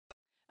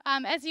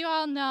As you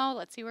all know,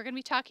 let's see, we're going to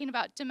be talking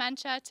about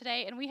dementia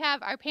today, and we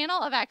have our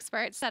panel of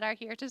experts that are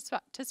here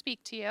to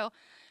speak to you.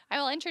 I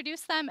will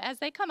introduce them as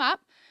they come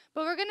up,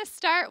 but we're going to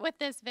start with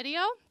this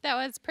video that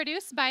was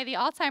produced by the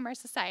Alzheimer's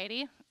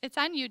Society. It's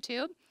on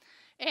YouTube,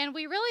 and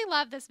we really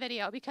love this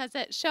video because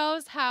it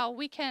shows how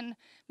we can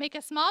make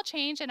a small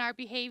change in our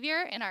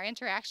behavior, in our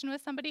interaction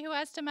with somebody who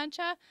has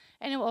dementia,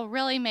 and it will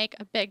really make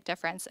a big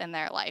difference in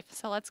their life.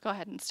 So let's go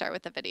ahead and start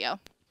with the video.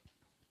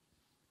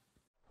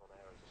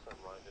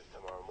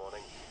 Tomorrow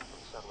morning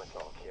from 7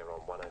 o'clock here on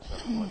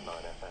 107.9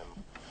 FM.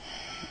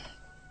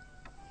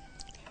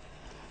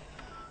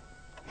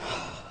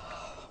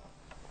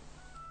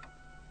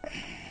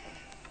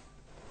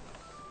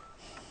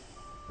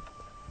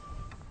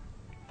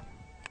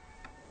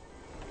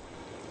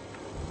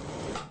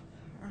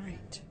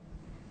 Right.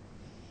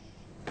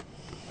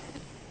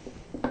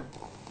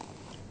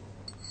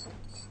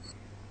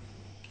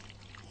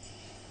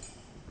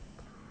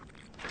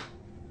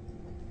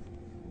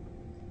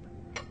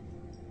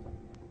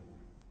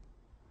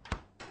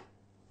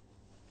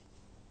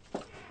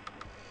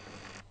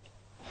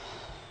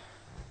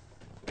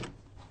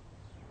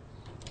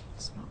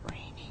 It's not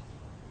raining.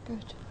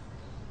 Good.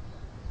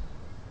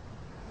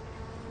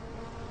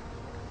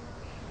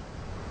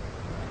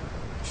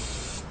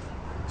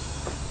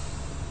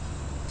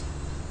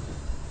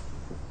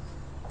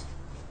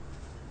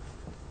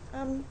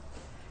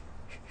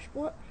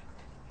 What?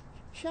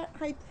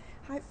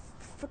 I've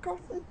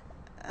forgotten.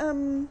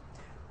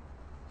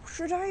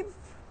 Should I?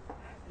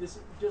 Just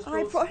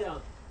go sit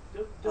down.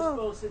 Just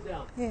go sit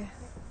down. Yeah.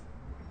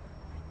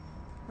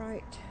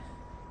 Right.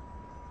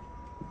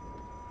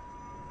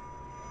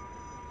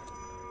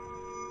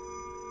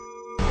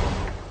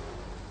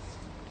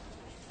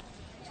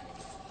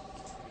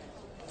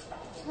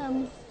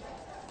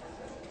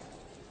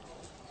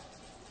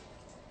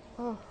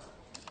 Oh,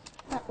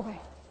 that way.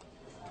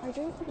 I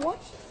don't what?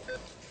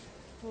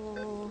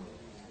 Oh,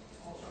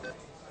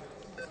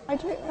 I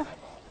don't know.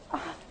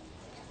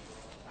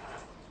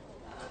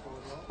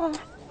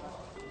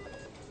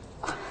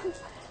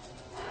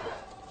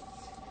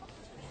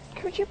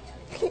 Could you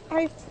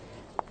please?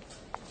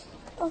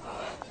 Oh.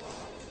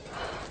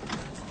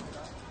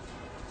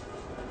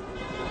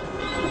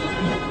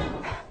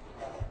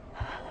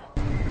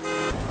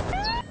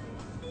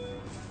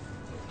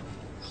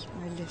 It's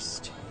my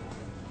list.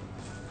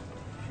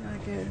 Should I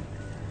go?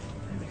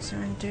 Because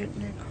I don't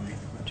know quite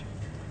what.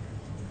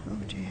 Oh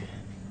dear.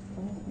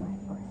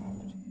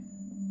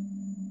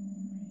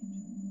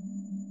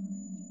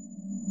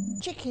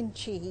 Chicken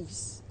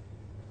cheese.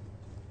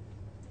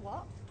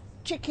 What?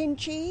 Chicken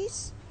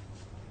cheese?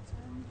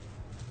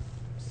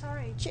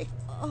 Sorry.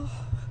 Oh.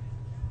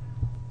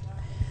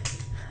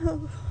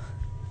 Oh.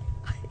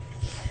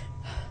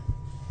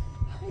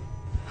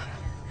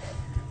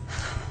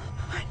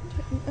 I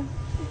don't know.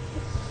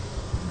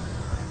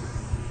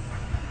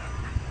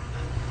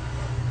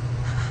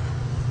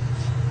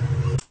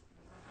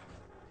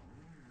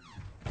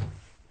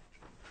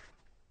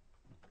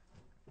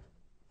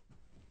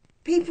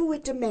 People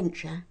with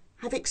dementia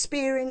have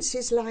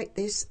experiences like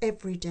this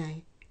every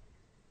day.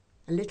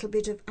 A little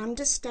bit of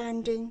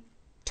understanding,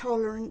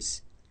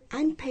 tolerance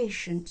and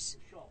patience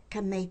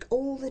can make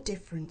all the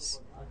difference.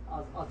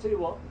 I'll tell you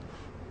what,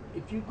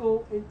 if you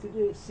go into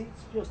the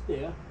seats just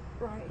there,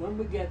 Right. when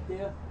we get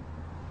there,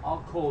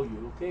 I'll call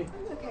you, okay?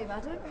 Okay,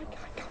 madam.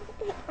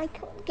 I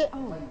can't get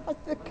on.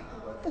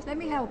 Let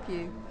me help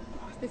you.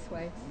 This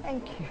way.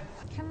 Thank you.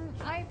 Can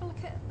I have a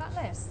look at that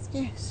list?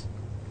 Yes.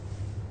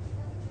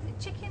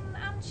 Chicken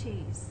and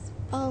cheese.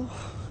 Oh,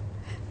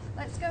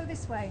 Let's go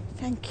this way.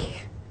 thank you.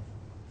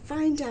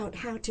 Find out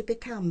how to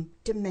become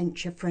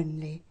dementia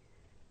friendly.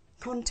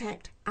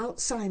 Contact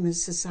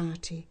Alzheimer's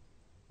Society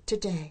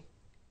today.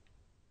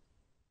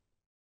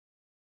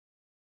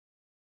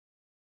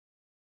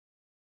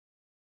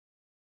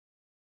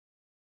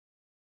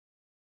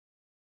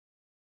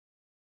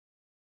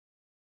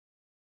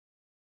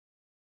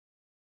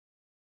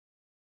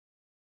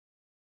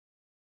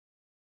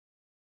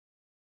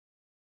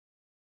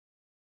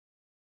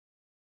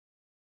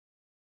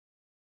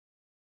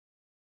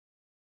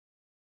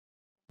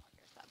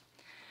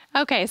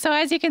 Okay, so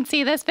as you can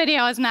see, this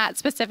video is not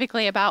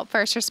specifically about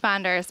first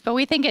responders, but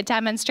we think it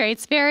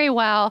demonstrates very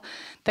well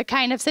the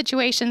kind of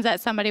situations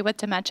that somebody with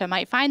dementia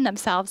might find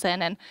themselves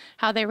in and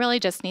how they really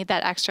just need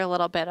that extra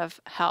little bit of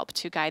help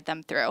to guide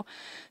them through.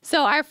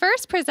 So our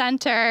first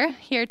presenter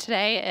here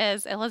today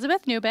is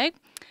Elizabeth Newbig.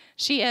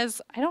 She is,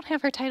 I don't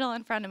have her title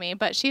in front of me,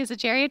 but she is a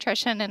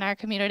geriatrician in our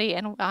community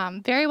and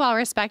very well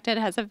respected,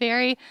 has a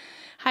very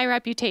high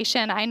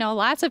reputation. I know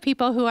lots of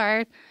people who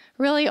are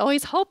really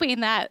always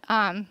hoping that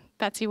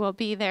Betsy will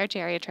be their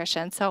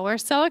geriatrician. So we're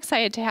so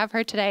excited to have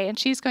her today, and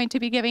she's going to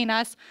be giving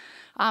us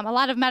a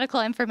lot of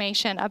medical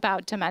information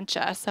about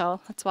dementia.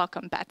 So let's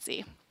welcome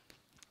Betsy.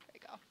 There we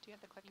go. Do you have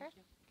the clicker?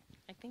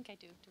 I think I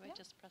do. Do I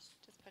just press?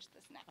 Just push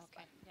this next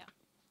Okay, button.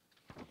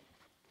 yeah.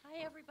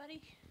 Hi,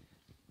 everybody.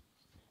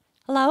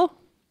 Hello?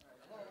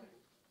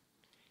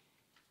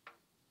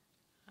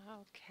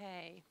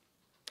 Okay.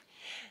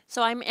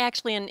 So I'm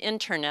actually an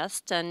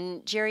internist,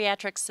 and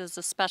geriatrics is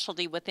a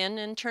specialty within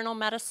internal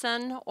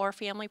medicine or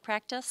family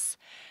practice,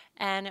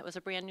 and it was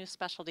a brand new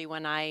specialty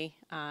when I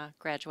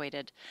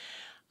graduated.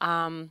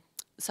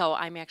 So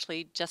I'm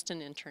actually just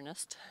an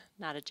internist,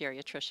 not a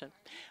geriatrician.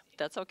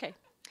 That's okay.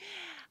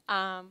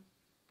 Um,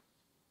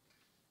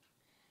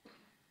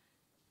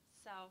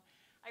 so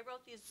I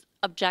wrote these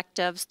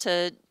objectives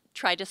to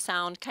try to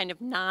sound kind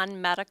of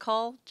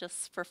non-medical,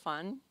 just for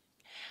fun.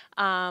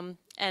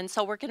 And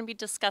so we're going to be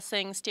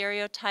discussing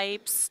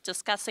stereotypes,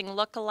 discussing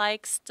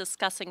lookalikes,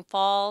 discussing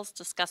falls,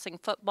 discussing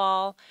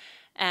football,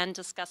 and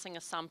discussing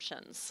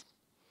assumptions.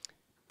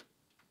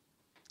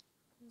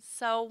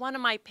 So one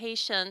of my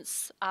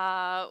patients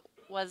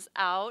was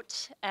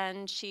out,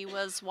 and she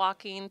was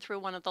walking through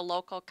one of the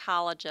local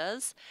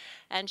colleges,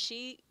 and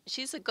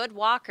she's a good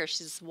walker.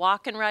 She's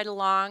walking right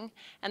along,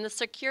 and the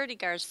security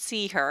guards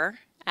see her,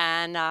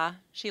 and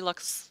she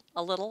looks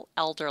a little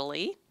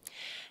elderly.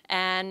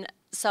 And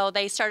so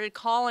they started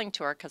calling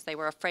to her because they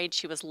were afraid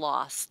she was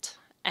lost.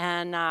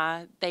 And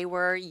they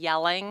were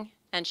yelling,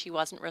 and she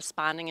wasn't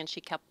responding, and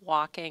she kept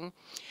walking.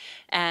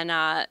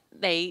 And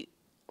they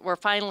were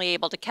finally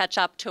able to catch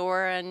up to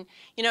her. And,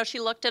 you know,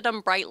 she looked at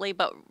them brightly,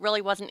 but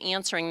really wasn't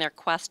answering their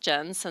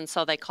questions. And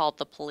so they called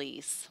the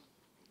police.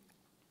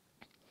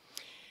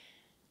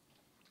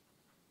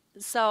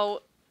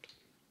 So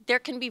there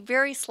can be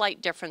very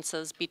slight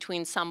differences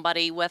between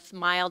somebody with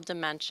mild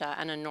dementia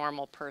and a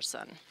normal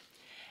person.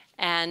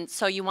 And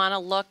so you want to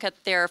look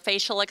at their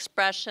facial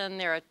expression,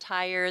 their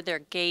attire, their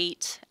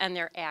gait, and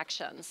their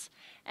actions.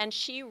 And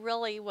she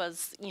really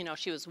was, you know,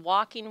 she was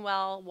walking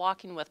well,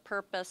 walking with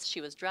purpose, she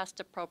was dressed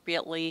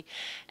appropriately,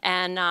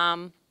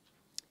 and,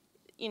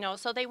 you know,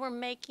 so they were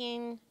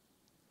making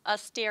a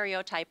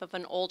stereotype of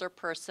an older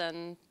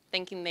person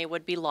thinking they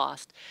would be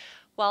lost.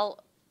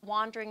 Well,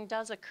 wandering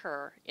does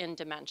occur in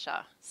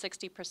dementia.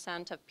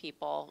 60% of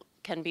people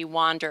can be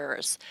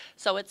wanderers.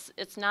 So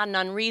it's not an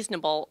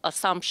unreasonable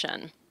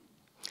assumption.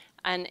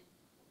 And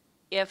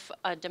if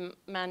a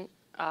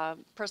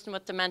person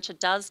with dementia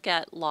does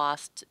get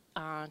lost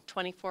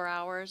 24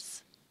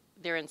 hours,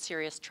 they're in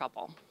serious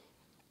trouble.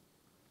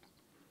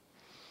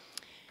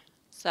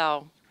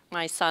 So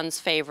my son's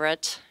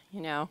favorite,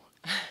 you know,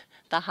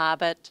 The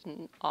Hobbit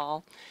and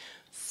all.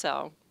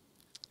 So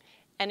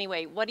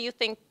anyway, what do you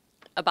think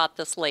about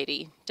this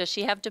lady? Does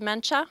she have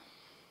dementia?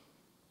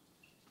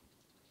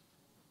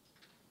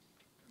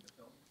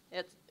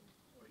 It's,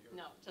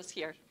 no, just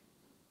here.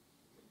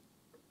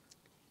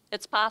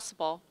 It's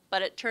possible,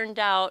 but it turned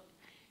out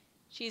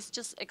she's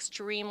just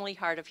extremely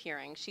hard of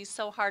hearing. She's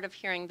so hard of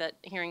hearing that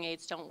hearing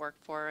aids don't work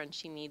for her, and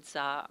she needs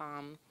a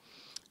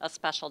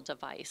special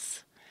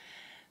device.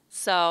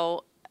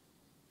 So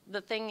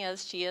the thing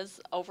is, she is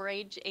over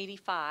age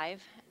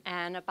 85,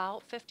 and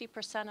about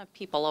 50% of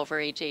people over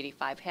age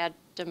 85 had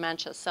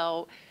dementia.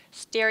 So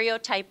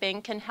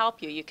stereotyping can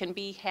help you. You can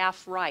be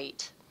half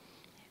right.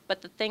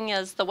 But the thing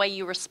is, the way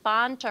you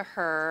respond to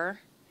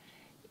her,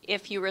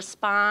 if you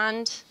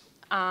respond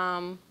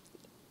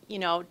you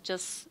know,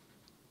 just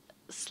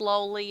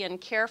slowly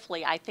and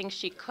carefully, I think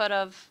she could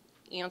have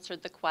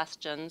answered the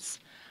questions.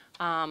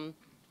 You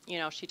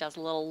know, she does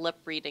a little lip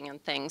reading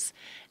and things.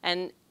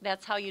 And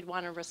that's how you'd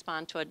want to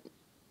respond to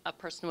a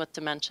person with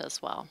dementia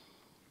as well.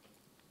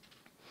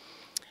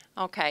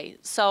 Okay,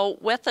 so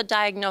with a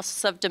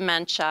diagnosis of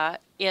dementia,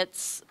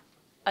 it's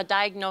a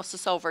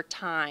diagnosis over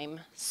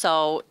time.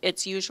 So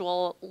it's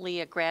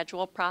usually a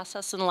gradual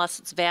process unless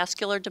it's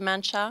vascular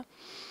dementia.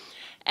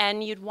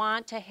 And you'd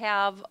want to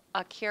have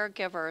a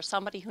caregiver,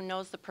 somebody who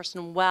knows the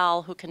person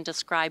well, who can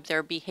describe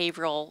their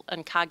behavioral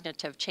and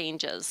cognitive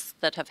changes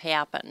that have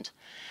happened.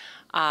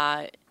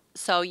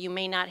 So you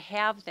may not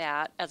have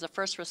that as a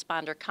first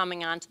responder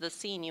coming onto the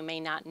scene. You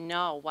may not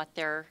know what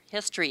their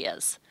history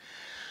is.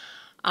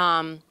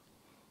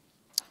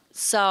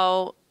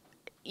 So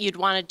you'd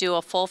want to do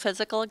a full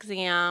physical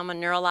exam, a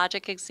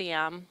neurologic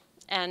exam,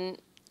 and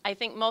I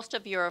think most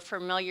of you are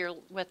familiar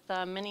with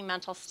the mini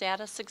mental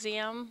status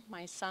exam.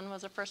 My son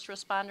was a first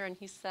responder, and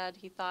he said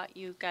he thought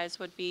you guys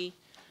would be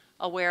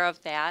aware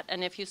of that.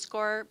 And if you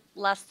score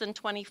less than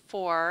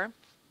 24,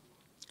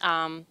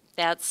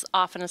 that's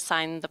often a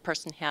sign the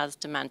person has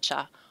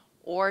dementia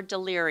or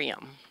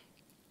delirium.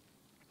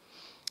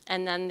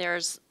 And then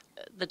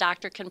the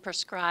doctor can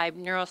prescribe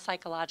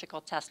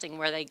neuropsychological testing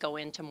where they go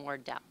into more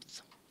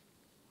depth.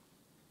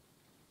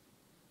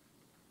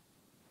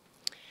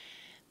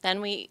 Then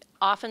we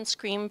often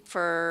screen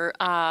for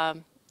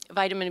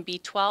vitamin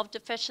B12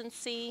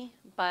 deficiency,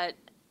 but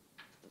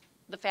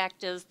the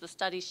fact is the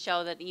studies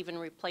show that even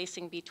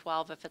replacing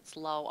B12 if it's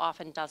low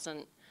often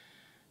doesn't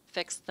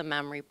fix the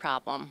memory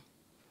problem.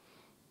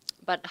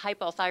 But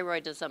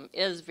hypothyroidism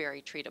is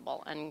very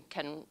treatable and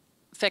can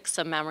fix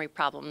a memory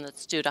problem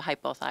that's due to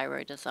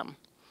hypothyroidism.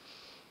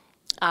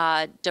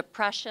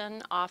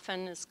 Depression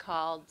often is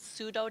called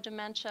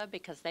pseudo-dementia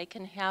because they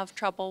can have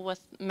trouble with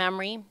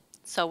memory.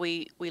 So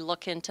we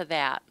look into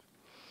that.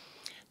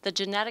 The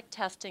genetic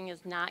testing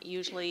is not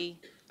usually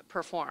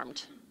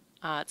performed.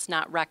 It's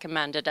not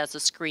recommended as a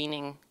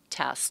screening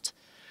test.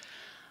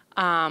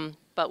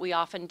 But we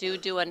often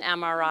do an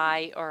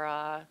MRI or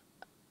a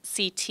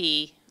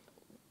CT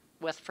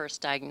with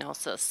first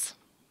diagnosis.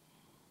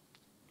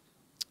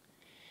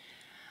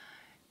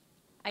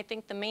 I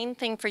think the main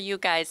thing for you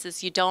guys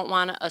is you don't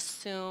want to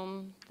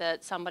assume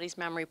that somebody's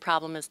memory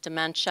problem is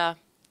dementia.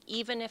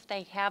 Even if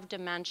they have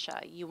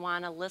dementia, you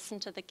want to listen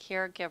to the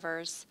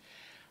caregivers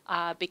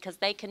because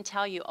they can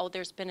tell you, oh,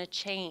 there's been a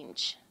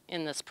change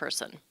in this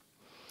person.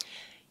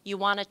 You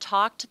want to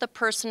talk to the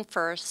person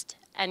first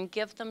and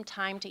give them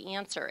time to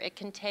answer. It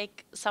can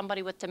take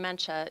somebody with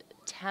dementia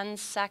 10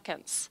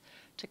 seconds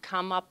to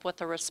come up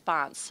with a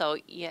response. So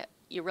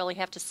you really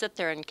have to sit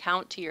there and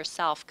count to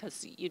yourself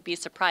because you'd be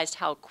surprised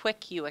how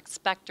quick you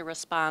expect a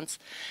response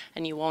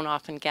and you won't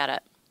often get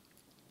it.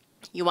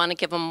 You want to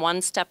give them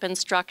one-step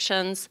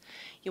instructions.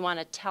 You want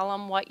to tell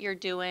them what you're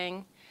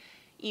doing.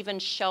 Even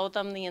show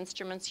them the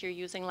instruments you're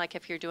using, like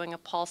if you're doing a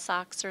pulse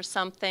ox or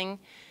something.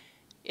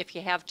 If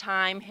you have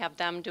time, have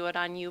them do it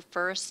on you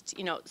first,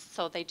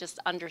 so they just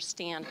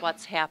understand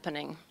what's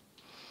happening.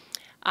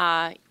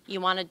 You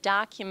want to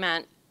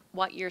document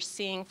what you're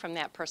seeing from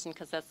that person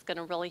because that's going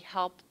to really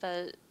help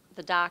the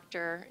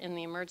doctor in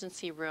the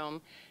emergency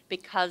room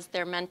because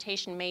their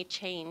mentation may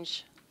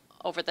change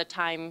over the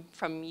time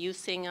from you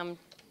seeing them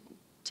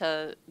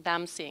to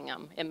them seeing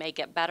them. It may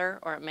get better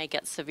or it may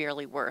get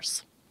severely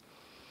worse.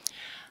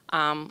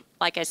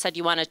 Like I said,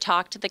 you want to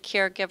talk to the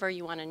caregiver.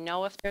 You want to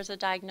know if there's a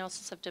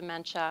diagnosis of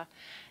dementia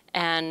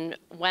and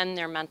when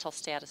their mental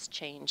status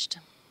changed.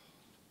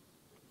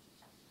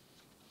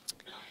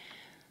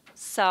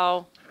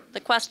 So the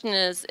question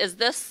is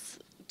this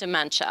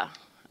dementia?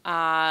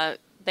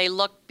 They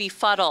look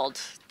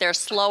befuddled. They're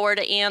slower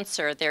to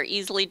answer. They're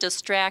easily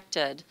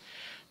distracted.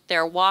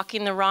 They're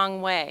walking the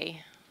wrong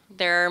way.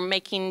 They're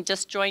making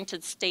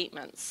disjointed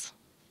statements.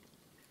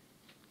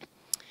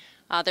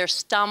 They're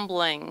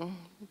stumbling.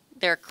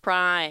 They're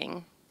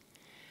crying,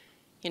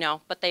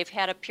 but they've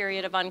had a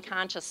period of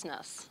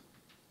unconsciousness.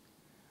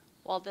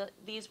 Well,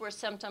 these were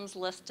symptoms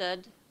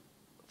listed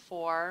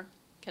for,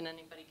 can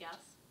anybody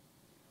guess?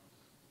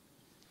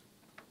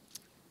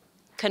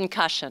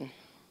 Concussion.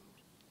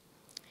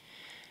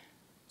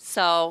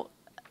 So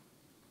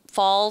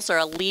falls are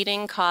a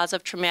leading cause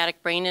of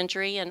traumatic brain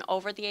injury, and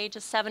over the age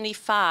of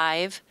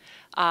 75,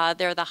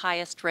 they're the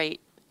highest rate.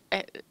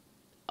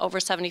 Over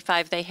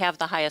 75, they have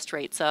the highest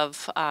rates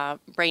of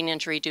brain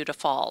injury due to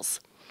falls.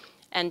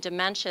 And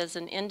dementia is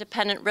an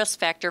independent risk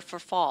factor for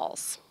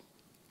falls.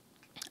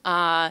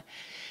 And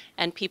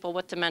people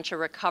with dementia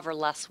recover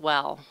less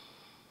well.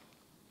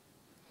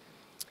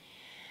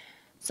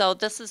 So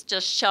this is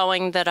just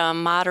showing that a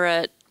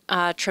moderate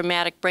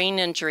traumatic brain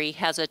injury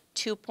has a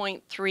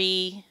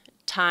 2.3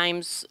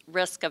 times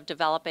risk of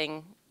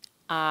developing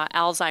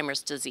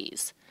Alzheimer's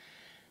disease.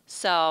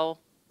 So,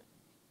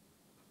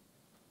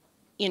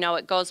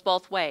 it goes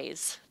both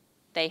ways.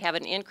 They have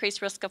an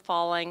increased risk of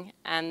falling,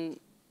 and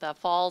the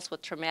falls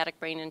with traumatic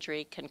brain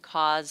injury can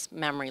cause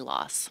memory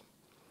loss.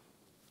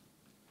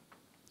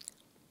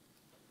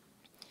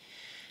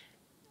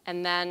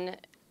 And then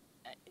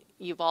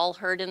you've all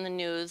heard in the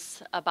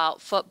news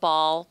about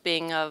football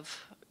being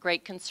of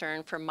great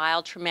concern for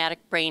mild traumatic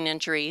brain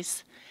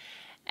injuries.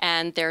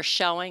 And they're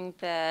showing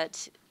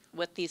that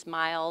with these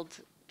mild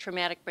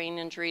traumatic brain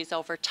injuries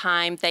over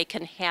time, they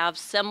can have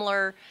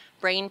similar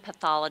brain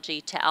pathology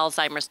to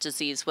Alzheimer's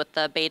disease with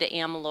the beta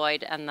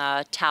amyloid and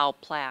the tau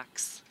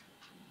plaques.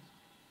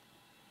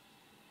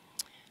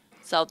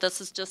 So this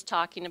is just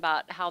talking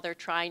about how they're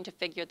trying to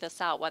figure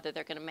this out, whether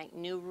they're going to make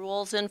new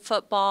rules in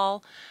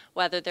football,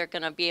 whether they're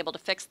going to be able to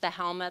fix the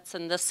helmets,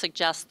 and this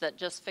suggests that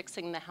just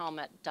fixing the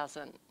helmet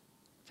doesn't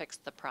fix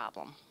the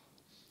problem.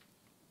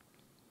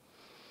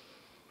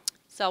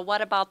 So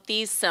what about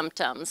these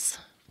symptoms?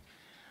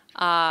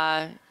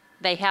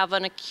 They have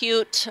an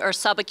acute or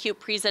subacute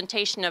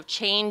presentation of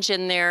change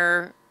in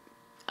their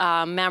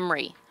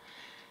memory.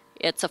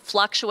 It's a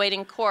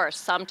fluctuating course.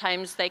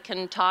 Sometimes they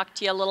can talk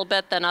to you a little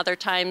bit, then other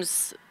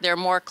times they're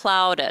more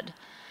clouded.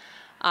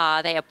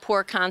 They have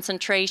poor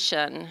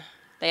concentration.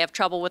 They have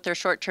trouble with their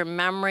short-term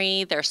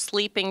memory. They're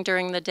sleeping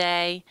during the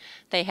day.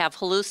 They have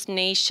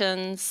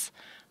hallucinations.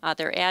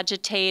 They're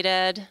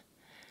agitated.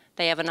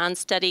 They have an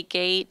unsteady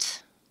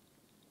gait.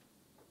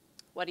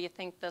 What do you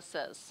think this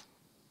is?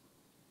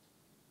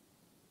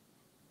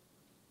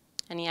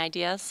 Any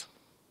ideas?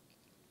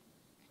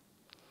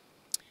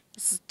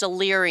 This is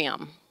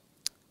delirium.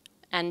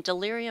 And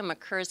delirium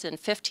occurs in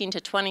 15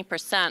 to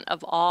 20%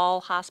 of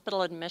all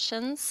hospital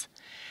admissions,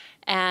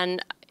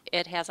 and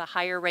it has a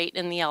higher rate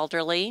in the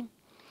elderly.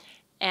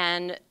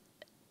 And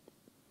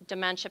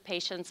dementia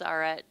patients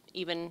are at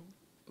even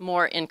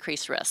more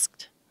increased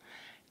risk.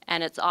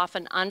 And it's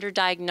often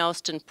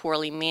underdiagnosed and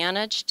poorly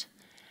managed.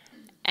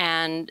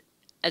 And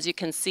as you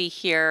can see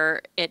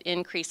here, it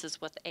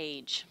increases with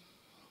age.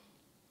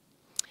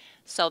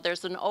 So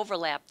there's an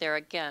overlap there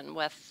again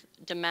with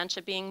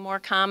dementia being more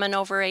common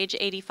over age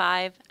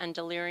 85 and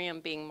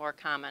delirium being more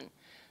common.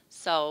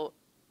 So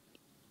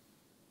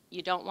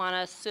you don't want to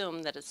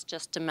assume that it's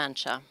just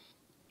dementia.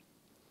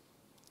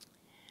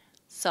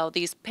 So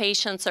these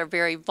patients are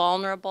very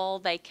vulnerable.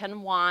 They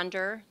can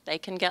wander. They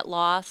can get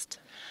lost.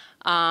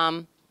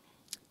 Like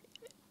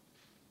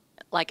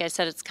I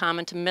said, it's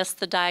common to miss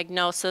the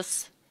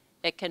diagnosis.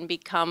 It can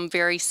become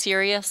very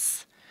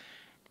serious.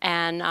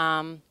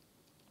 And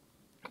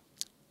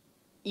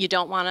you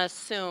don't want to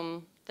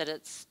assume that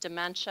it's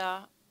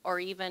dementia, or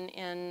even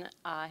in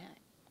a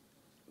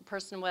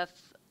person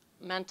with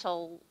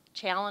mental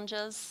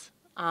challenges.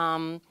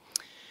 You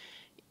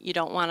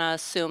don't want to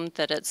assume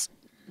that it's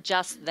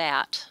just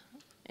that.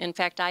 In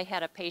fact, I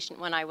had a patient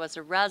when I was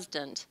a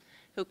resident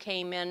who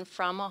came in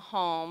from a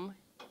home.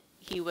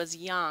 He was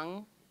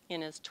young,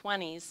 in his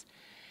 20s,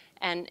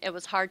 and it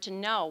was hard to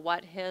know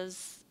what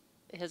his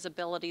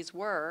abilities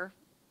were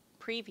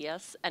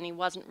previous, and he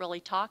wasn't really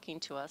talking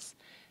to us.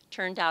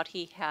 Turned out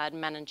he had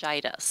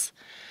meningitis.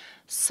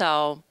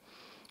 So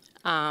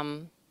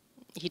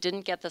he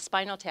didn't get the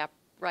spinal tap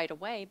right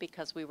away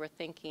because we were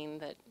thinking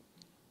that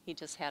he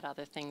just had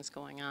other things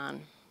going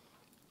on.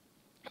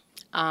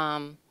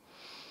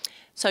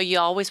 So you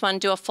always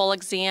want to do a full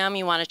exam.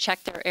 You want to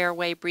check their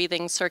airway,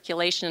 breathing,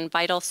 circulation, and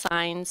vital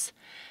signs.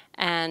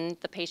 And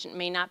the patient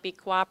may not be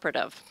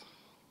cooperative.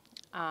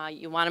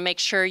 You want to make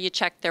sure you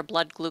check their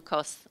blood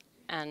glucose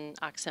and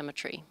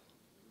oximetry.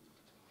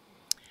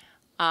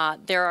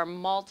 There are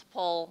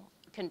multiple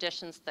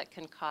conditions that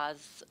can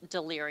cause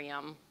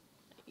delirium.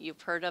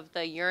 You've heard of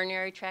the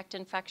urinary tract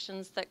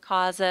infections that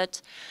cause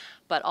it,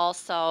 but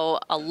also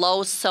a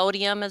low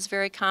sodium is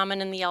very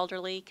common in the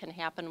elderly, can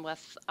happen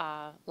with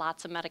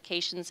lots of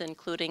medications,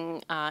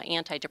 including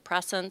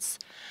antidepressants.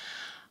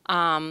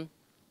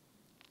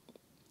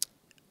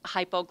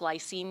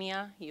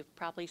 Hypoglycemia, you've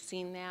probably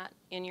seen that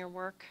in your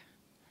work.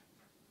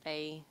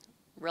 They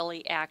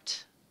really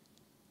act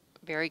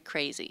very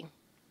crazy.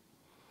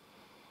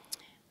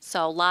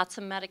 So lots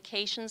of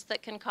medications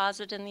that can cause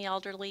it in the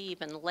elderly,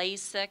 even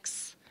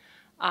Lasix,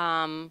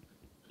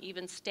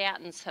 even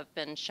statins have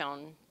been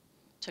shown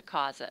to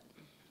cause it.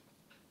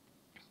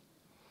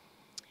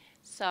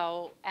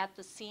 So at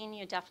the scene,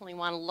 you definitely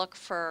want to look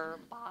for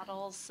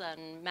bottles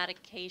and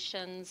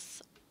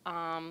medications,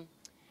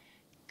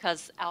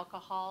 because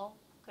alcohol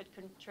could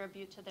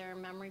contribute to their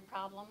memory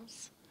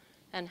problems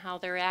and how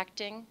they're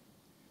acting,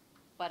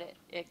 but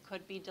it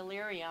could be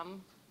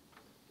delirium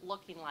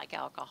looking like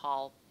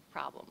alcohol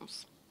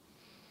problems.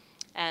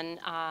 And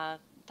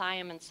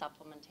thiamine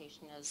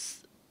supplementation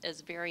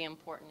is very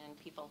important in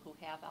people who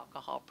have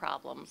alcohol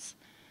problems.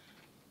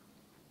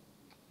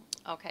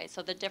 Okay,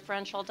 so the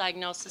differential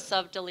diagnosis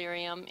of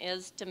delirium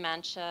is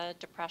dementia,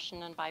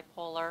 depression, and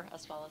bipolar,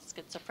 as well as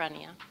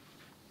schizophrenia.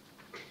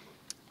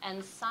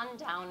 And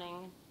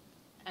sundowning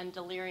and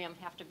delirium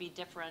have to be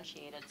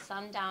differentiated.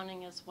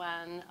 Sundowning is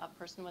when a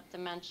person with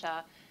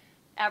dementia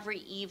every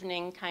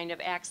evening kind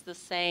of acts the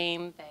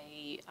same.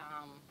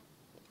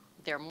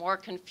 They're more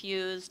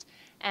confused,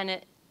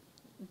 and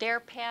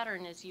their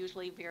pattern is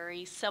usually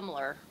very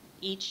similar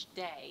each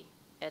day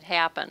it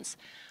happens.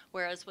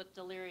 Whereas with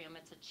delirium,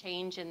 it's a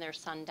change in their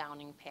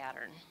sundowning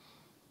pattern.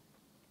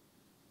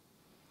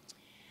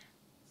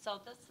 So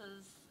this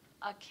is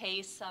a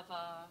case of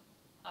a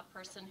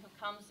person who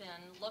comes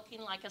in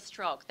looking like a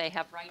stroke. They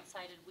have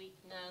right-sided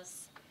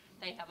weakness.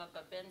 They have a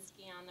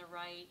Babinski on the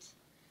right.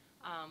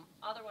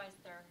 Otherwise,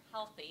 they're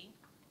healthy.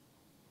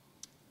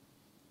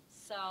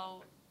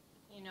 So,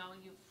 you know,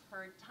 you've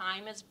heard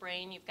time is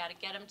brain. You've got to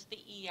get him to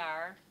the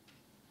ER.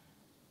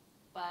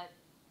 But,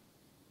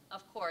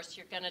 of course,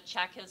 you're going to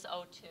check his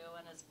O2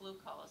 and his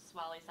glucose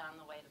while he's on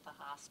the way to the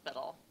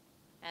hospital.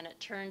 And it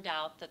turned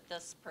out that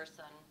this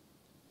person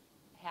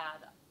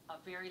had a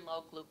very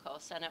low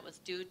glucose, and it was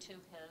due to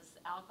his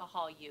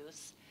alcohol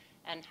use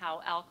and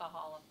how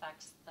alcohol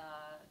affects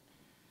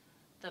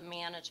the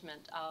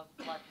management of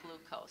blood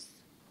glucose.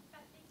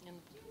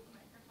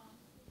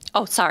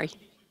 Oh, sorry.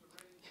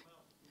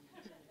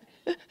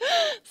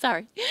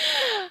 Sorry.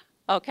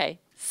 Okay,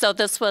 so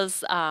this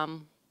was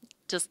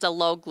just a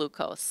low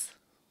glucose.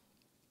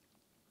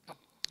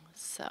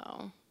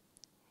 So,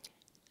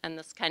 and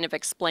this kind of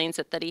explains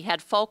it, that he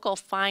had focal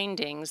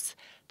findings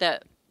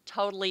that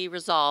totally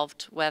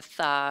resolved with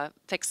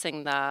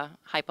fixing the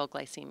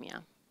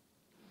hypoglycemia.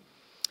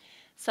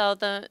 So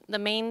the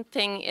main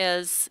thing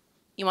is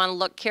you want to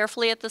look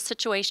carefully at the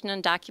situation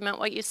and document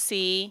what you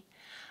see.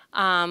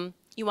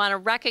 You want to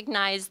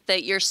recognize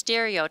that you're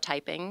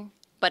stereotyping,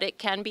 but it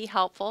can be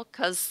helpful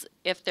because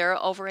if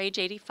they're over age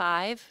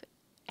 85,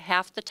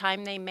 half the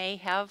time they may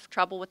have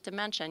trouble with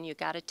dementia. You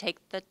got to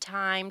take the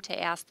time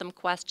to ask them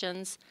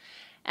questions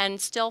and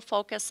still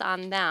focus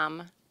on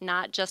them,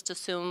 not just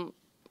assume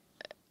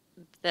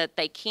that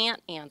they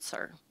can't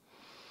answer.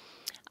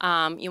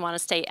 You want to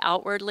stay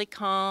outwardly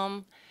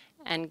calm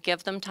and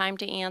give them time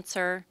to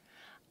answer.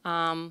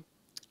 And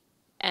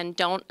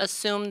don't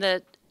assume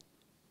that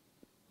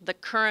the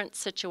current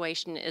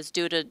situation is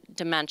due to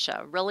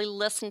dementia. Really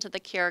listen to the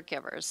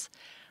caregivers.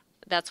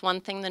 That's one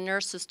thing the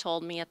nurses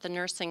told me at the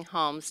nursing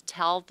homes.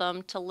 Tell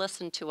them to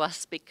listen to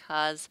us,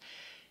 because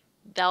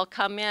they'll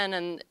come in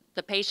and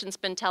the patient's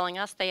been telling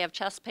us they have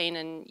chest pain,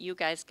 and you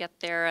guys get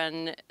there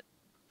and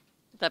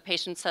the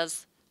patient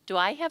says, do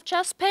I have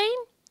chest pain?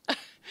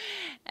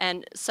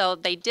 And so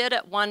they did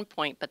at one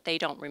point, but they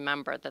don't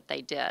remember that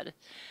they did.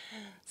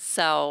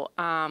 So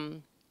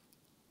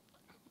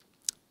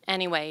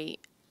anyway,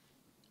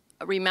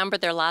 remember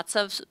there are lots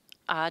of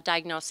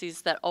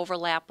diagnoses that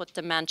overlap with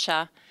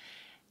dementia,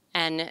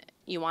 and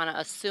you want to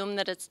assume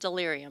that it's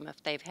delirium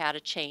if they've had a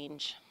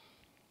change.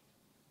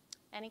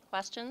 Any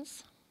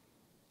questions?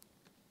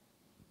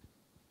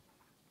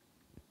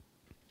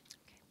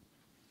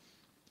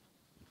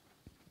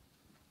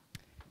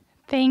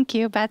 Thank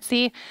you,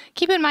 Betsy.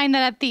 Keep in mind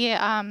that at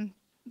the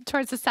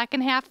towards the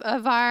second half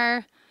of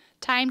our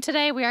time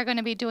today, we are going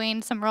to be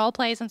doing some role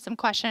plays and some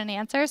question and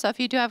answer. So if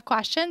you do have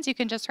questions, you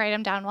can just write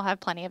them down. We'll have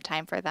plenty of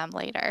time for them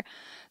later.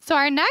 So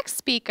our next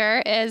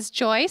speaker is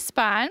Joy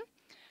Spahn.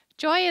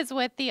 Joy is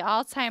with the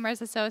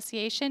Alzheimer's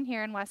Association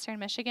here in Western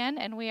Michigan,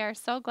 and we are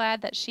so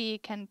glad that she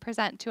can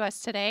present to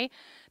us today.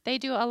 They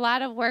do a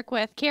lot of work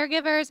with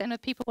caregivers and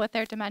with people with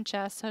their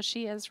dementia, so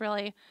she is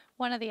really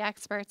one of the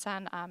experts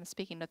on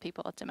speaking with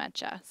people with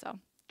dementia. So,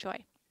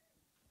 Joy.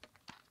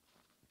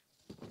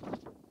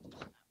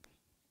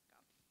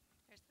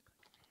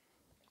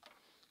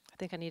 I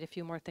think I need a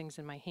few more things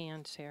in my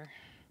hands here.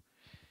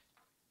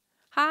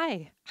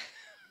 Hi.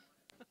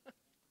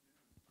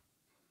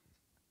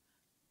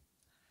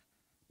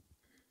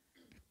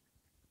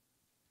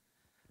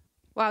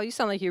 Wow, you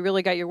sound like you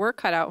really got your work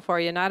cut out for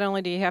you. Not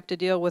only do you have to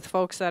deal with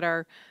folks that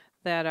are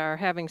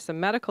having some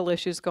medical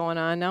issues going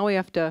on, now you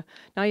have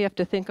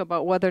to think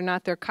about whether or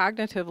not they're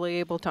cognitively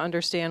able to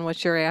understand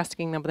what you're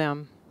asking of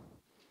them.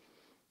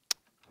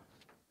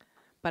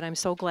 But I'm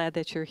so glad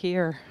that you're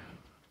here.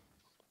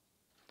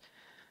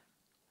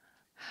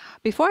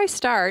 Before I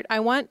start, I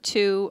want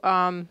to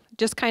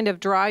just kind of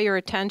draw your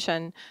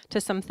attention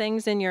to some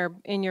things in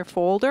your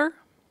folder,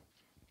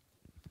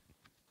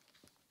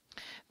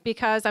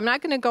 because I'm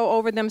not going to go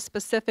over them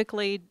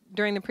specifically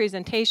during the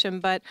presentation,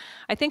 but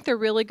I think they're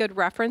really good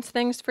reference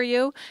things for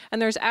you.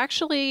 And there's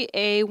actually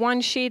a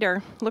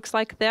one-sheeter, looks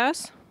like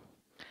this,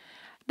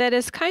 that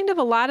is kind of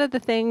a lot of the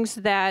things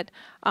that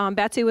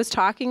Betsy was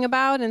talking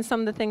about and some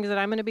of the things that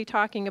I'm going to be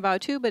talking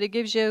about too, but it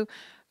gives you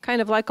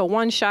kind of like a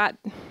one-shot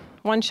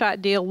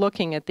deal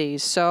looking at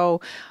these. So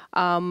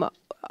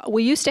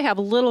we used to have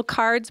little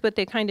cards, but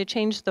they kind of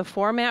changed the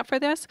format for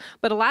this.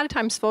 But a lot of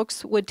times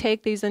folks would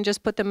take these and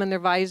just put them in their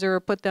visor or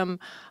put them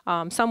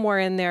somewhere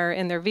in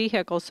their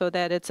vehicle so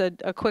that it's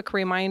a quick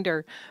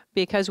reminder,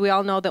 because we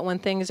all know that when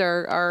things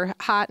are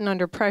hot and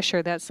under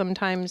pressure, that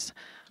sometimes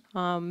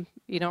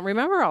you don't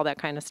remember all that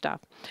kind of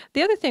stuff.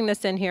 The other thing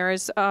that's in here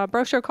is a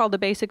brochure called The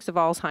Basics of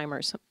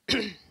Alzheimer's.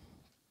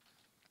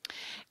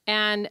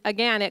 And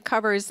again, it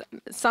covers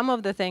some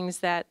of the things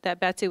that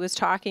Betsy was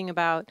talking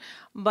about,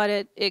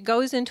 but it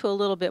goes into a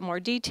little bit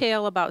more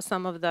detail about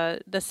some of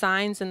the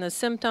signs and the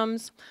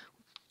symptoms.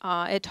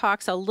 It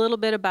talks a little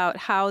bit about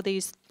how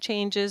these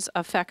changes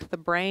affect the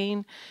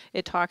brain.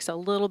 It talks a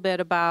little bit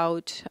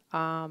about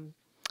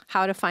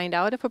how to find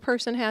out if a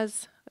person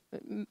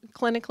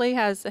clinically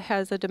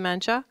has a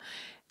dementia,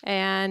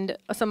 and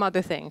some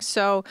other things.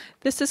 So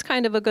this is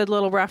kind of a good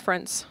little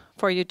reference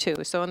for you too.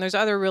 So, and there's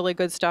other really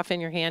good stuff in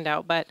your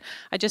handout, but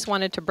I just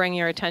wanted to bring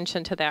your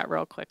attention to that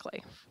real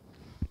quickly.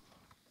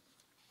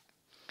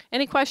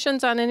 Any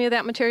questions on any of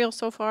that material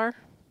so far?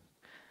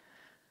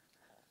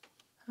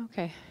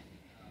 Okay.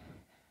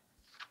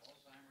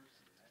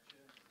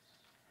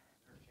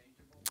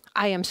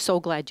 I am so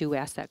glad you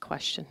asked that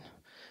question,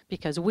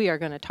 because we are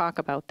going to talk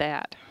about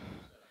that.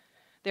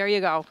 There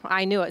you go.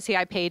 I knew it. See,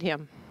 I paid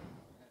him.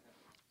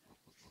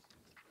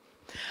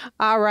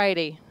 All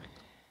righty.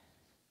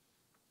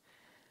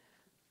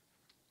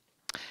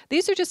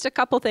 These are just a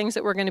couple things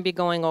that we're going to be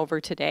going over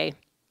today.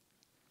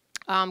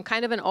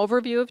 Kind of an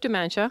overview of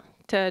dementia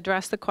to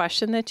address the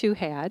question that you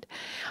had.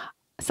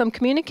 Some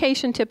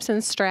communication tips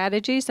and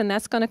strategies, and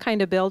that's going to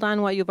kind of build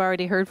on what you've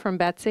already heard from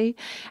Betsy.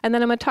 And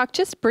then I'm going to talk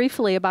just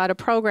briefly about a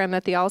program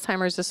that the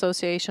Alzheimer's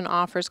Association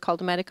offers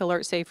called Medic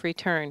Alert Safe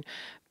Return,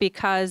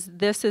 because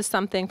this is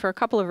something for a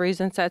couple of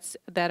reasons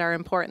that are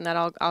important that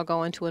I'll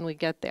go into when we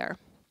get there.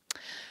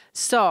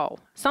 So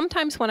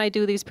sometimes when I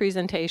do these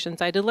presentations,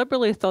 I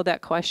deliberately throw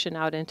that question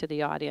out into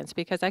the audience,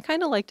 because I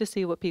kind of like to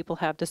see what people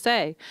have to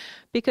say.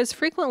 Because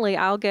frequently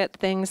I'll get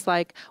things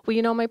like, well,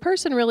 you know, my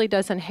person really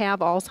doesn't have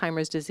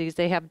Alzheimer's disease.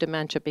 They have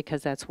dementia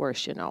because that's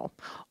worse, you know.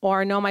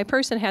 Or no, my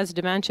person has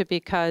dementia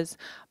because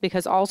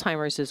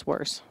Alzheimer's is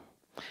worse.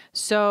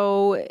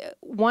 So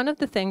one of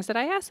the things that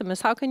I ask them is,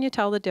 how can you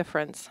tell the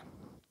difference?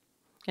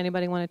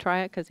 Anybody want to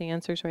try it? Because the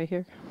answer's right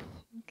here.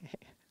 Okay.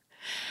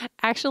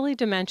 Actually,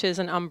 dementia is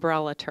an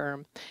umbrella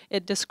term.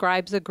 It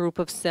describes a group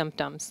of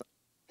symptoms.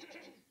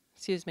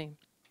 Excuse me.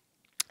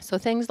 So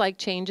things like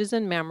changes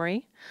in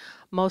memory,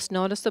 most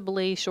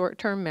noticeably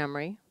short-term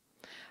memory,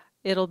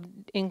 It'll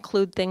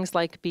include things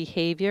like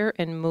behavior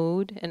and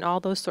mood and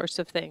all those sorts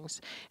of things.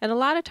 And a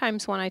lot of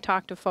times when I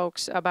talk to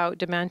folks about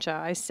dementia,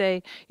 I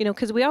say, you know,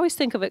 because we always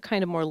think of it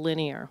kind of more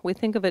linear. We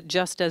think of it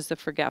just as the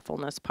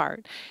forgetfulness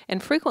part.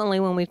 And frequently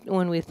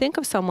when we think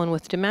of someone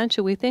with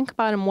dementia, we think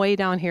about them way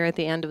down here at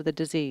the end of the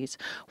disease,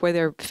 where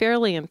they're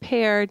fairly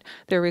impaired,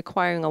 they're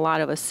requiring a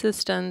lot of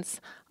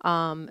assistance,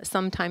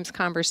 sometimes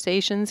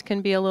conversations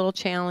can be a little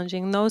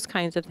challenging, those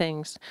kinds of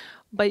things.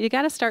 But you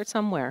got to start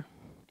somewhere.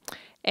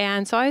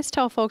 And so I always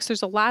tell folks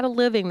there's a lot of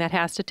living that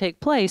has to take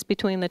place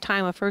between the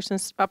time a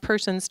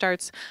person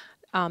starts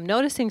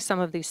noticing some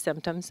of these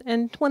symptoms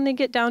and when they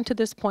get down to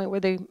this point where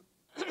they,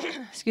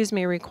 excuse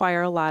me,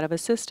 require a lot of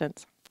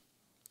assistance.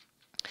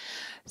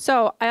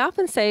 So I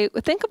often say,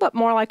 think of it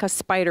more like a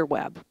spider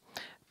web.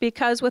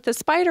 Because with a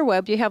spider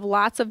web, you have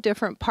lots of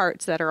different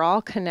parts that are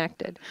all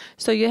connected.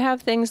 So you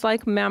have things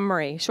like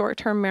memory,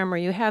 short-term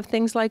memory. You have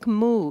things like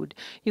mood.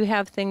 You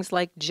have things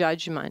like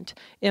judgment,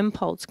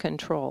 impulse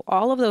control,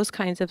 all of those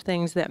kinds of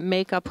things that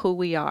make up who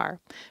we are.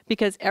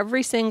 Because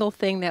every single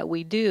thing that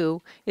we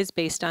do is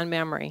based on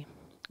memory.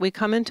 We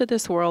come into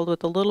this world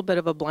with a little bit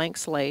of a blank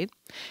slate.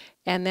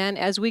 And then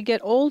as we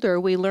get older,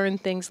 we learn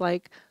things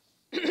like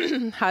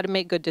how to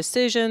make good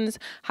decisions,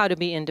 how to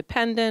be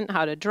independent,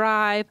 how to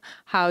drive,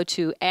 how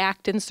to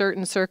act in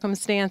certain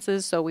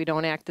circumstances so we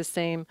don't act the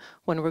same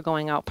when we're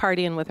going out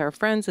partying with our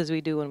friends as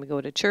we do when we go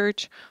to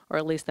church, or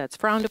at least that's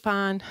frowned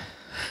upon.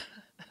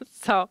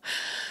 So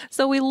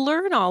we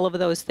learn all of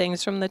those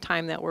things from the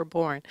time that we're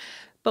born.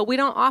 But we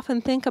don't often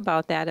think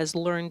about that as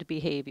learned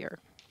behavior,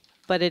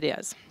 but it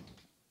is.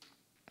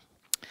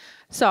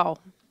 So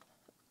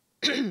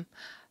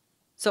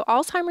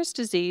Alzheimer's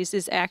disease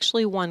is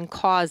actually one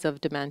cause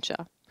of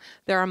dementia.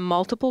 There are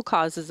multiple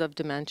causes of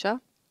dementia,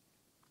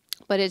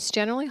 but it's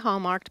generally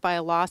hallmarked by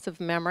a loss of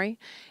memory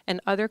and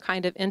other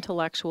kind of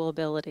intellectual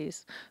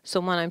abilities.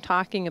 So when I'm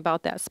talking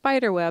about that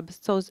spider web,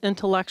 those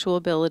intellectual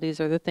abilities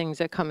are the things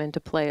that come into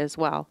play as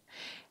well.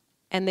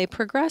 And they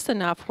progress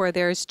enough where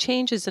there's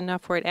changes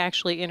enough where it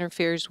actually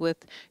interferes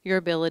with your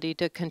ability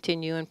to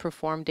continue and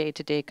perform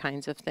day-to-day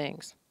kinds of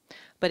things.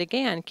 But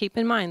again, keep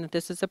in mind that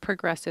this is a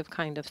progressive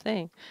kind of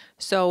thing.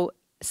 So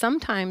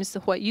sometimes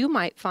what you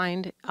might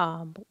find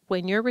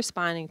when you're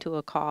responding to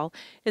a call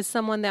is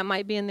someone that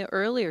might be in the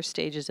earlier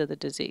stages of the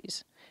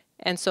disease.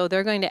 And so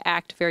they're going to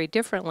act very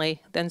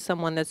differently than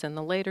someone that's in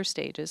the later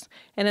stages.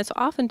 And it's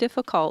often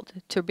difficult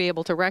to be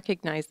able to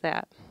recognize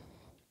that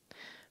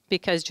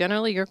because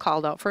generally you're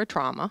called out for a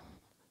trauma.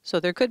 So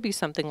there could be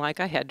something like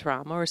a head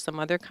trauma or some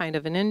other kind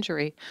of an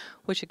injury,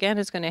 which again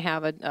is going to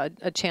have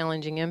a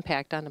challenging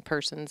impact on a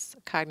person's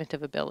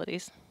cognitive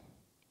abilities.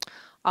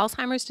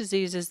 Alzheimer's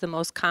disease is the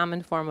most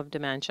common form of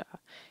dementia.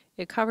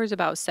 It covers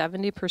about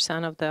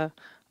 70%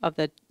 of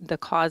the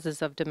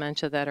causes of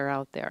dementia that are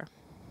out there.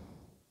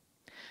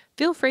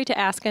 Feel free to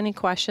ask any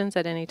questions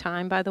at any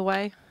time, by the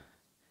way.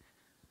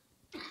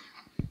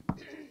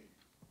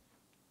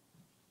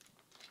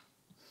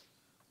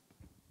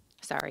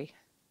 Sorry.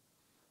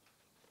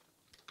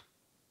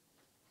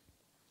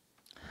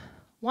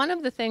 One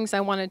of the things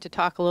I wanted to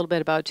talk a little bit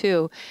about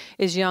too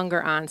is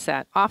younger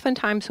onset.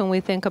 Oftentimes when we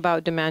think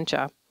about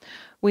dementia,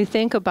 we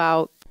think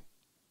about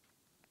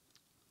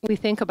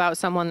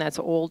someone that's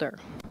older.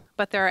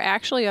 But there are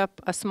actually a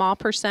small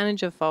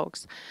percentage of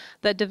folks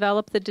that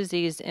develop the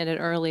disease in an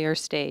earlier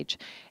stage.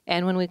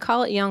 And when we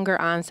call it younger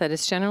onset,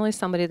 it's generally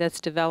somebody that's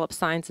developed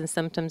signs and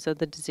symptoms of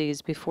the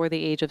disease before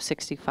the age of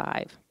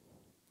 65.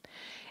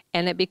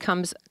 And it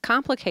becomes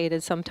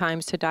complicated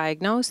sometimes to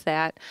diagnose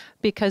that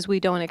because we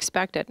don't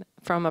expect it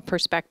from a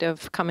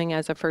perspective coming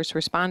as a first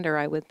responder,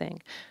 I would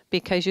think.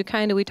 Because we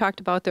kind of talked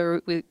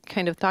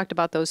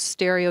about those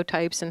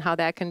stereotypes and how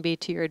that can be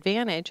to your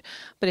advantage.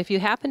 But if you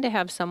happen to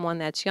have someone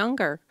that's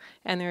younger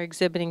and they're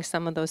exhibiting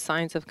some of those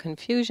signs of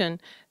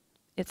confusion,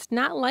 it's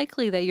not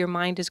likely that your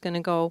mind is going to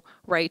go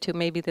right to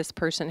maybe this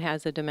person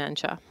has a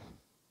dementia.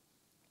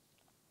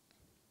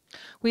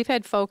 We've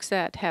had folks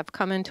that have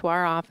come into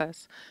our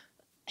office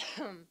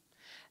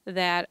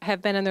that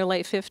have been in their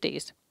late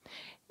 50s.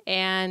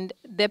 And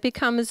that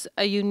becomes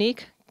a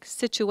unique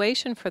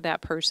situation for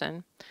that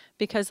person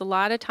because a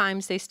lot of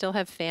times they still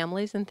have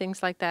families and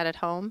things like that at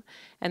home,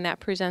 and that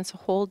presents a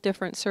whole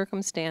different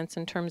circumstance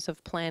in terms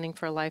of planning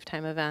for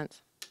lifetime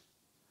events.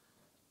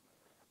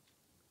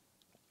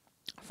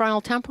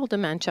 Frontotemporal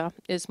dementia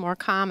is more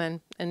common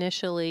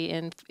initially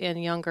in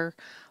younger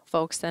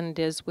folks than it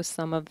is with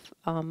some of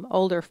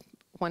older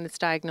when it's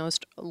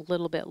diagnosed a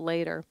little bit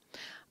later.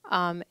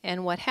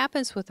 And what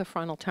happens with the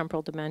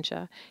frontotemporal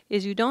dementia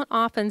is you don't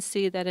often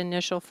see that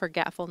initial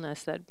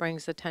forgetfulness that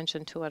brings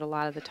attention to it a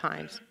lot of the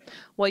times.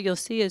 What you'll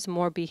see is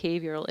more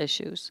behavioral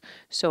issues.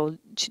 So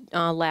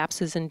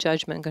lapses in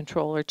judgment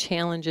control or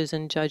challenges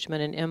in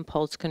judgment and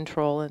impulse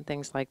control and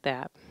things like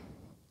that.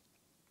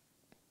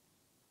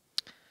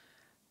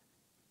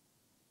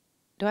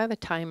 Do I have a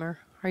timer?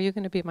 Are you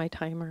going to be my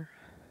timer?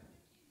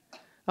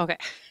 Okay.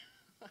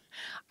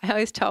 I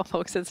always tell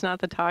folks it's not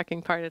the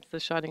talking part, it's the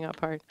shutting up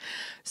part.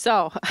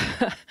 So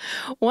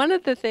one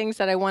of the things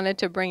that I wanted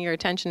to bring your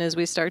attention as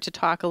we start to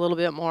talk a little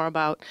bit more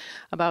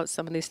about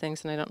some of these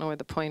things, and I don't know where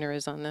the pointer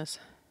is on this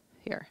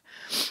here.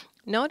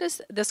 Notice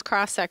this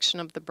cross-section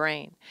of the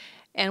brain.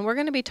 And we're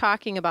going to be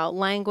talking about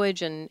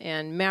language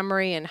and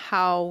memory and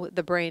how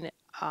the brain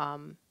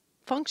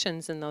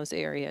functions in those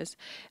areas.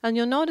 And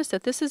you'll notice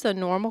that this is a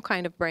normal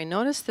kind of brain.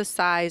 Notice the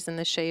size and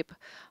the shape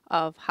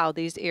of how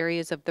these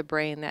areas of the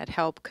brain that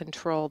help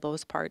control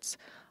those parts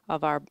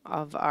of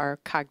our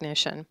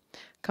cognition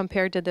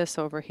compared to this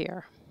over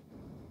here.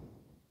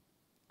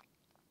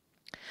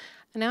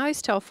 And I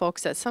always tell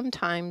folks that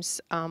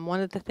sometimes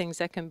one of the things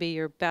that can be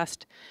your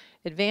best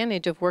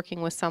advantage of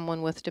working with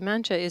someone with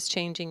dementia is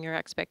changing your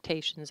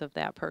expectations of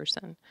that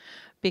person.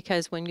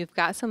 Because when you've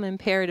got some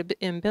impaired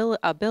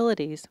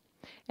abilities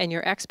and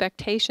your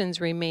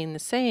expectations remain the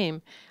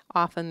same,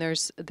 often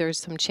there's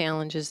some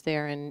challenges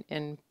there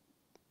in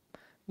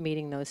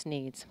meeting those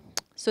needs.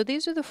 So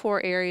these are the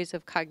 4 areas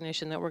of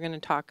cognition that we're going to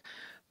talk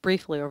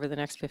briefly over the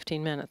next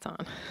 15 minutes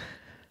on.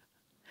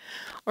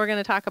 We're going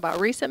to talk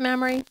about recent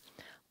memory,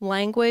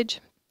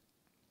 language,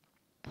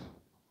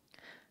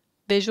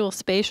 visual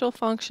spatial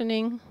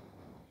functioning,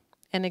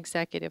 and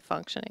executive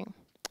functioning.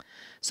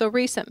 So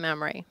recent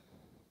memory.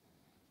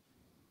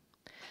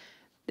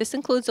 This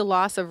includes a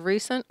loss of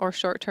recent or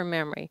short-term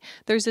memory.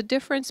 There's a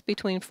difference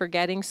between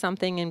forgetting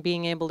something and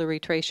being able to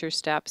retrace your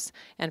steps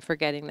and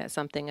forgetting that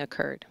something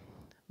occurred.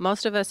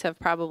 Most of us have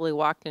probably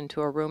walked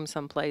into a room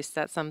someplace,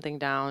 set something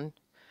down,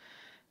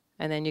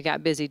 and then you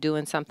got busy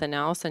doing something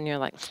else and you're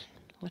like,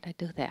 why'd I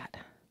do that?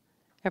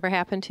 Ever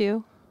happened to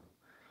you?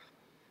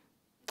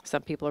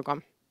 Some people are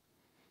going,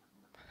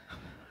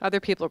 other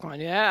people are going,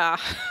 yeah.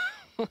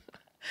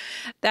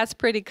 That's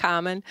pretty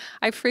common.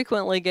 I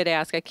frequently get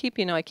asked, I keep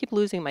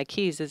losing my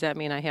keys. Does that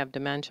mean I have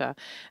dementia?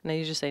 And I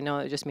usually say, no,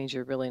 it just means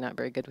you're really not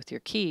very good with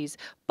your keys.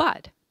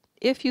 But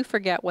if you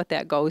forget what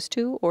that goes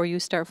to, or you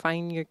start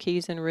finding your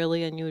keys in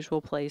really unusual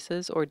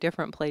places or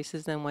different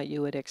places than what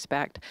you would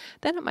expect,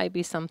 then it might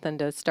be something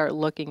to start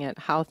looking at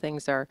how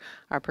things are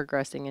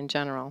progressing in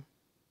general.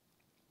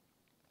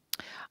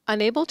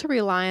 Unable to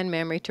rely on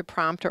memory to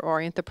prompt or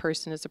orient the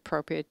person as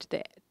appropriate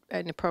to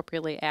and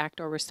appropriately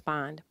act or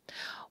respond.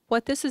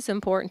 What this is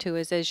important to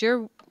is as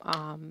you're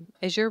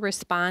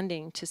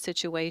responding to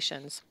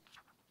situations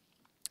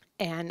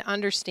and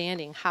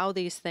understanding how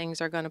these things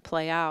are going to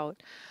play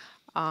out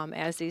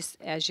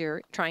as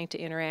you're trying to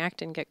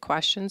interact and get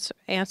questions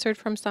answered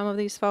from some of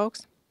these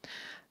folks.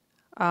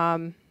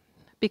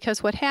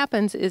 Because what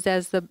happens is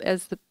as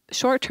the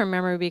short-term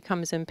memory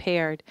becomes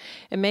impaired,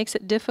 it makes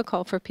it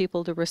difficult for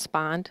people to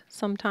respond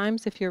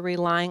sometimes if you're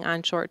relying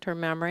on short-term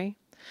memory.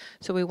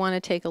 So we want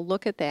to take a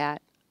look at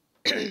that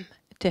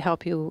to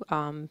help you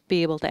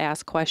be able to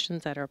ask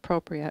questions that are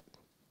appropriate.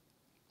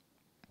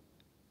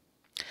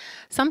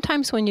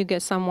 Sometimes when you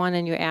get someone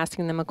and you're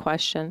asking them a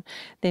question,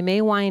 they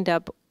may wind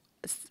up,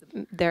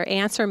 their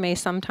answer may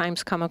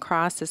sometimes come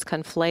across as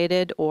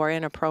conflated or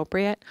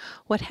inappropriate.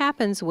 What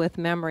happens with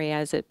memory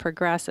as it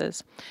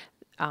progresses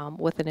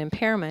with an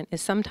impairment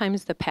is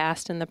sometimes the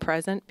past and the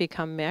present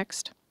become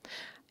mixed.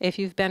 If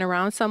you've been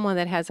around someone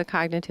that has a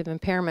cognitive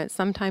impairment,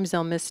 sometimes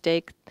they'll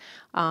mistake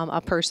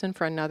a person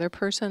for another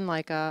person,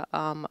 like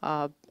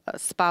a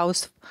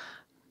spouse,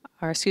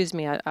 or excuse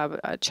me,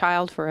 a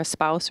child for a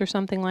spouse or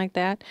something like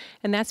that.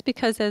 And that's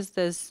because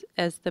as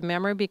the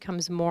memory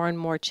becomes more and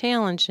more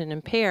challenged and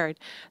impaired,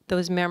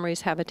 those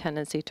memories have a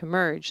tendency to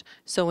merge.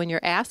 So when you're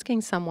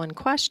asking someone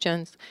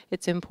questions,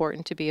 it's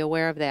important to be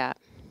aware of that.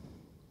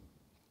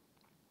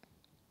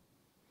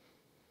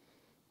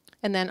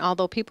 And then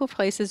although people,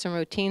 places, and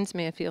routines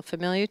may feel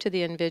familiar to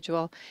the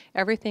individual,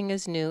 everything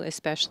is new,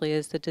 especially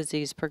as the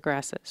disease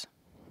progresses.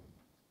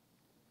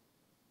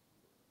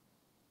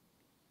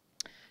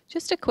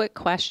 Just a quick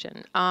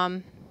question.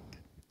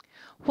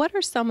 What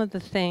are some of the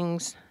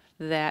things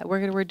that we're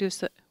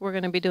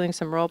going to be doing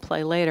some role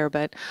play later,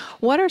 but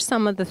what are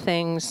some of the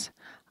things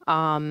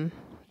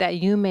that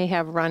you may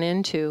have run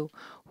into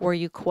where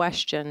you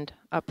questioned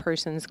a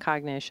person's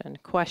cognition,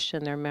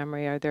 questioned their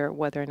memory, or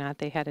whether or not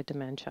they had a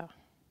dementia?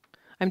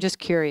 I'm just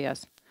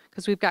curious,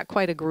 because we've got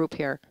quite a group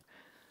here.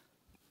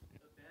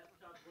 The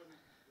bathtub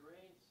wouldn't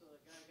drain, so the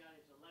guy got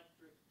his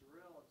electric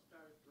drill and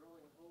started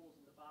drilling holes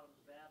in the bottom of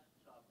the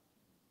bathtub.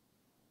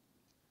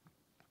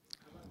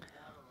 To let the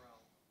water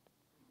out.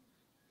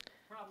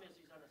 Problem is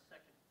he's on the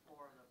 2nd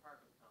floor of the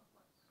apartment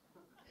complex.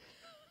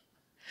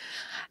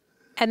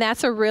 And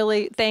that's a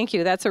really, thank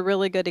you, that's a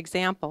really good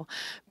example.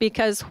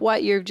 Because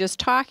what you're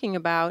just talking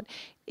about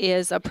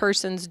is a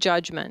person's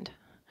judgment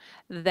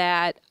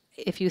that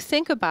if you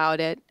think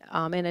about it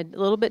in a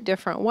little bit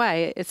different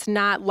way, it's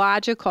not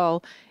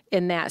logical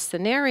in that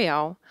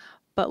scenario,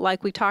 but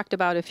like we talked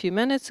about a few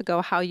minutes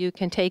ago, how you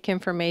can take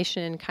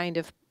information and kind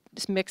of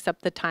just mix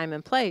up the time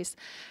and place.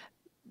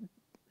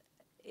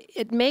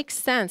 It makes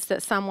sense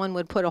that someone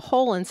would put a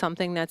hole in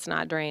something that's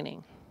not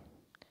draining.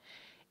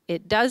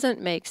 It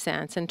doesn't make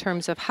sense in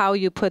terms of how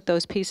you put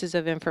those pieces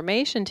of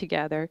information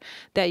together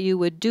that you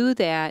would do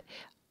that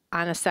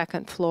on a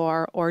second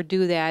floor or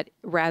do that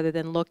rather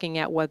than looking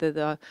at whether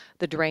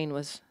the drain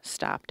was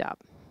stopped up.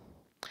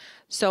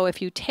 So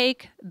if you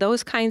take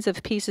those kinds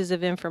of pieces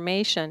of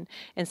information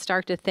and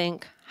start to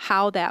think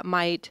how that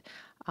might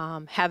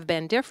have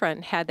been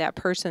different had that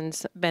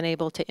person's been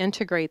able to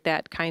integrate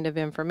that kind of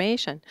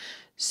information.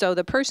 So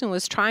the person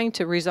was trying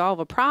to resolve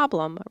a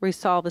problem,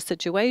 resolve a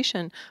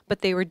situation, but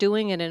they were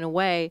doing it in a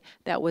way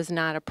that was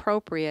not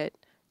appropriate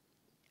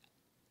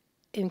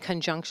in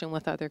conjunction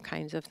with other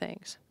kinds of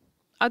things.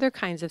 Other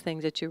kinds of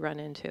things that you run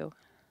into.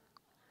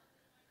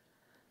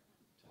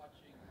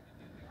 Touching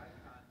and the eye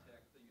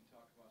contact that you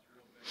talk about is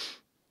real big.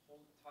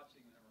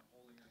 Touching them or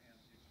holding your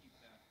hands to keep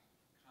that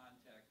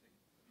contact and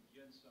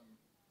begin some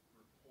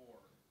rapport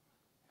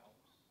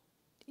helps.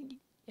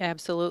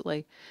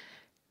 Absolutely.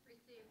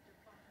 Received a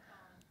phone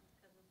call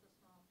because it's a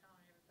small town,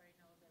 everybody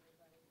knows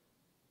everybody.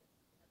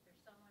 If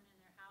there's someone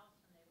in their house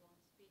and they won't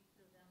speak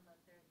to them,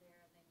 but they're there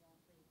and they won't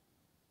leave.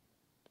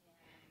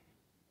 And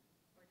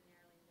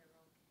ordinarily they're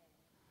okay.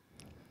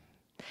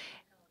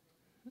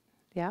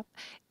 Yeah.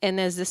 And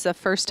is this the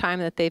first time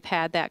that they've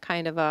had that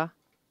kind of a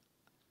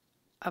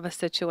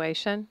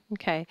situation?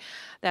 Okay.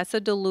 That's a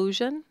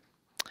delusion.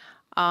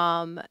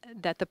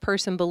 That the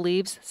person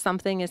believes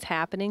something is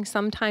happening.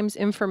 Sometimes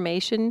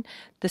information,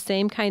 the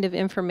same kind of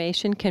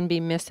information can be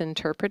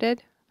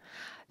misinterpreted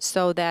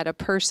so that a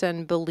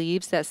person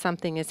believes that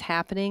something is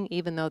happening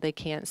even though they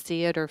can't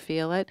see it or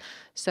feel it.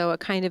 So it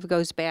kind of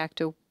goes back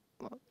to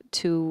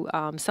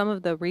some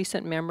of the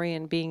recent memory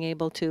and being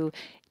able to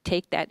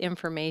take that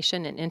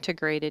information and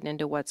integrate it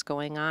into what's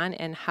going on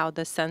and how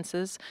the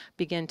senses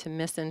begin to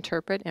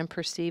misinterpret and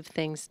perceive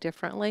things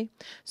differently.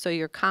 So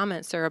your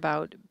comments are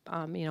about,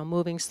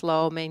 moving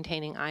slow,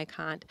 maintaining eye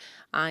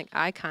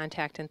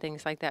contact and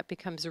things like that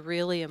becomes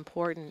really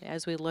important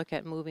as we look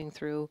at moving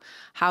through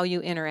how you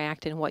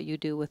interact and what you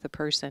do with a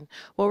person.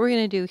 What we're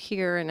going to do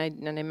here, and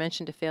I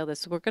mentioned to Phil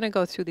this, we're going to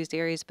go through these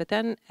areas, but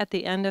then at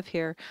the end of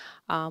here,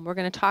 we're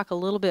going to talk a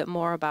little bit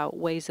more about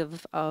ways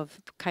of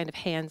kind of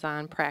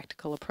hands-on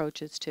practical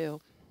approaches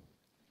too.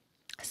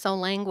 So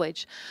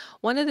language.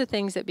 One of the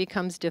things that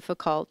becomes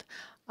difficult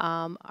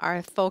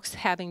are folks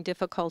having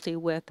difficulty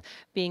with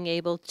being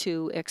able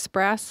to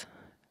express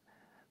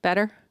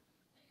better.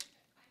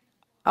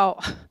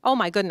 Oh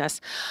my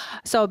goodness.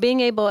 So being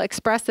able,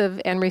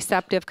 expressive and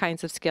receptive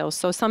kinds of skills.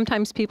 So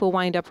sometimes people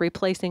wind up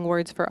replacing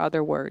words for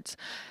other words.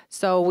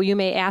 So you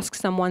may ask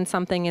someone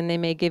something and they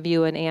may give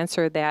you an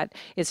answer that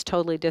is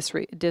totally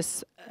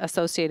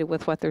disassociated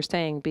with what they're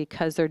saying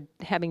because they're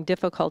having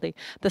difficulty.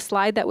 The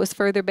slide that was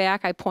further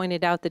back, I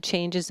pointed out the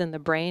changes in the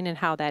brain and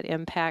how that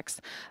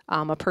impacts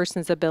a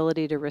person's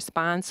ability to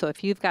respond. So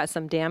if you've got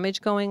some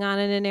damage going on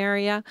in an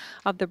area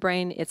of the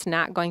brain, it's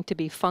not going to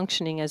be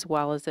functioning as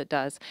well as it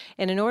does.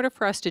 And in order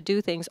for us to do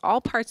things,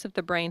 all parts of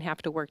the brain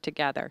have to work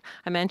together.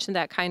 I mentioned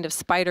that kind of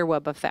spider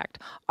web effect.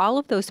 All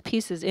of those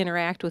pieces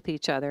interact with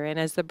each other, and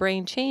as the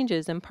brain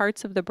changes and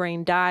parts of the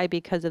brain die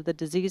because of the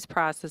disease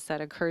process that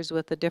occurs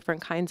with the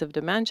different kinds of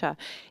dementia,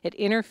 it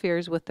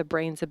interferes with the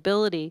brain's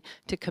ability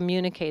to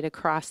communicate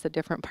across the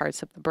different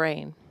parts of the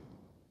brain.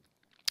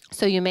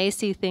 So you may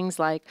see things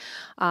like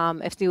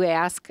if you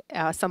ask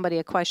somebody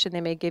a question, they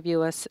may give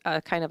you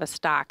a kind of a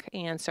stock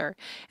answer.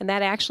 And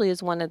that actually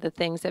is one of the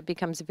things that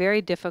becomes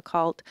very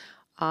difficult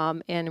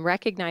in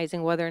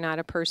recognizing whether or not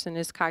a person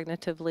is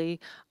cognitively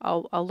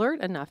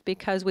alert enough,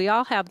 because we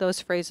all have those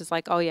phrases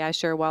like, oh yeah,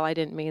 sure, well, I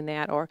didn't mean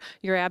that, or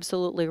you're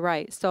absolutely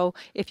right. So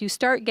if you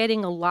start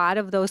getting a lot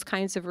of those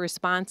kinds of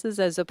responses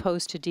as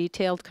opposed to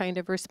detailed kind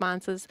of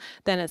responses,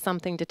 then it's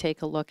something to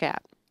take a look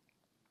at.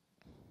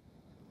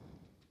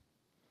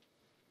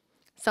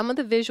 Some of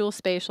the visual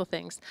spatial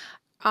things.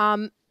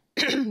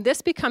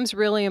 This becomes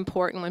really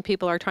important when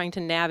people are trying to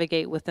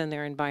navigate within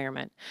their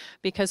environment,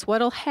 because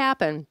what will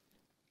happen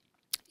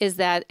is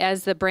that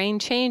as the brain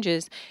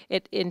changes,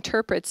 it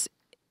interprets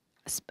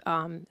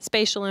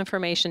spatial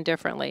information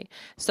differently.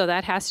 So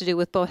that has to do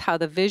with both how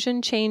the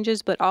vision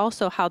changes, but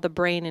also how the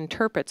brain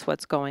interprets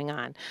what's going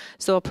on.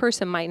 So a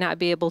person might not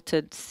be able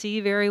to see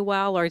very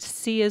well or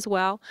see as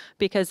well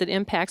because it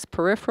impacts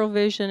peripheral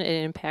vision,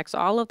 it impacts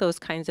all of those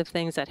kinds of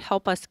things that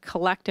help us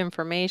collect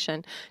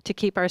information to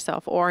keep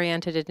ourselves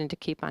oriented and to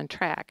keep on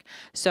track.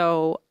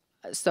 So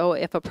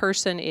if a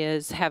person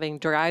is having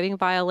driving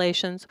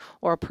violations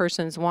or a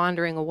person's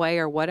wandering away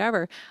or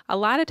whatever, a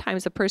lot of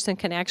times a person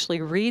can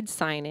actually read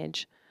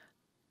signage,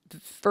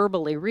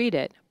 verbally read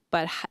it,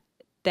 but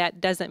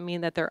that doesn't mean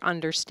that they're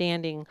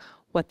understanding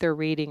what they're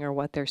reading or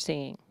what they're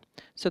seeing.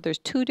 So there's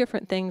two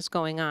different things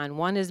going on.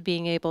 One is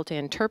being able to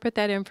interpret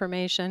that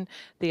information.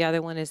 The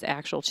other one is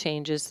actual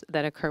changes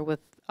that occur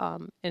with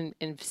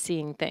in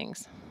seeing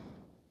things.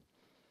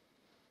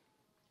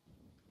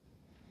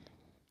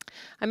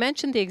 I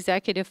mentioned the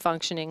executive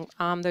functioning.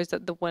 There's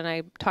when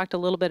I talked a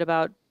little bit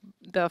about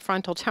the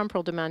frontal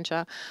temporal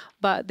dementia,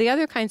 but the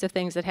other kinds of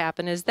things that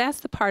happen is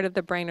that's the part of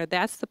the brain, or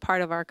that's the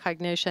part of our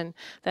cognition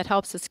that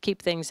helps us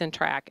keep things in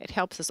track. It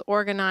helps us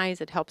organize,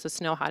 it helps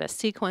us know how to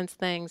sequence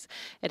things,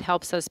 it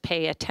helps us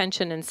pay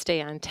attention and stay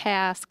on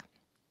task.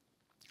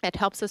 It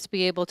helps us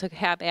be able to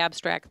have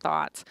abstract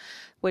thoughts,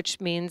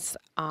 which means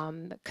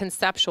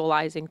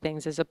conceptualizing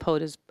things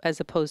as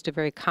opposed to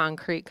very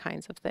concrete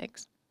kinds of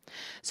things.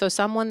 So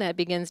someone that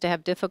begins to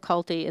have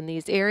difficulty in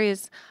these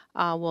areas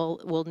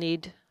will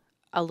need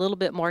a little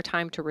bit more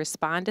time to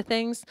respond to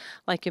things,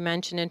 like you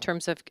mentioned, in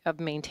terms of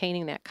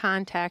maintaining that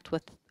contact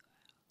with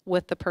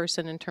the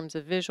person in terms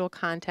of visual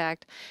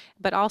contact,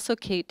 but also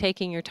keep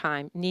taking your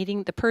time.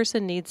 The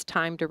person needs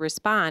time to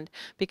respond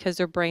because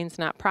their brain's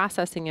not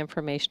processing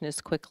information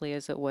as quickly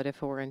as it would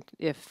if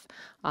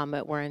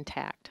it were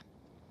intact.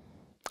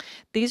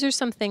 These are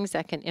some things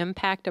that can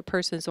impact a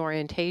person's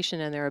orientation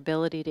and their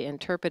ability to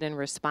interpret and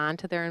respond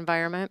to their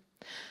environment.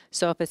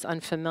 So if it's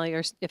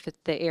unfamiliar,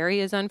 the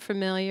area is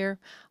unfamiliar,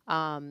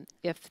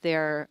 if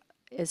there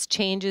is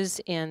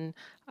changes in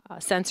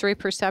sensory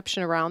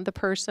perception around the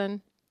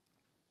person,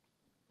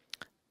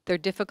 their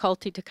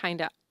difficulty to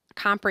kind of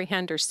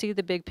comprehend or see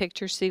the big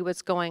picture, see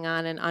what's going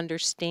on, and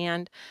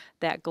understand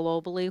that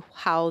globally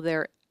how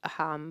they're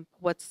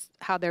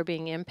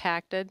being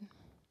impacted.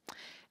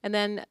 And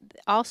then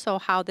also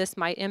how this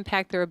might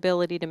impact their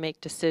ability to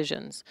make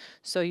decisions.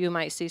 So you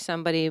might see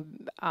somebody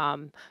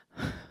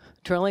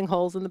drilling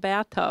holes in the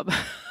bathtub.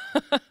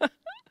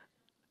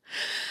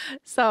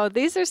 So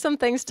these are some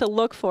things to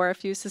look for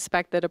if you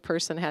suspect that a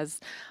person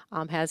has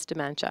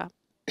dementia.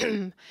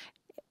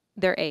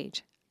 Their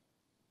age.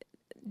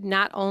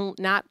 Not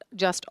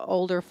just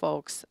older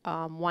folks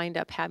wind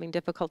up having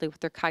difficulty with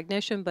their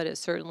cognition, but it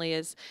certainly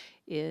is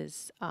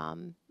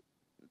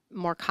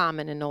more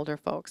common in older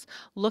folks.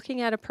 Looking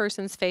at a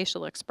person's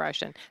facial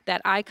expression, that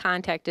eye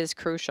contact is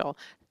crucial.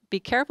 Be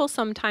careful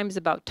sometimes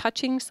about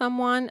touching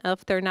someone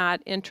if they're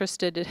not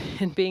interested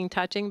in being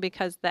touching,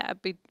 because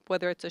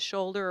whether it's a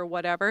shoulder or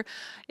whatever,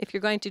 if you're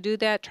going to do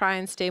that, try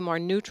and stay more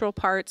neutral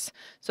parts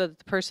so that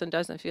the person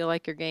doesn't feel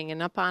like you're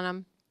ganging up on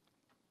them.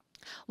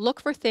 Look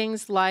for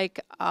things like,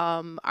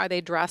 are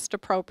they dressed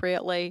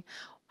appropriately?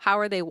 How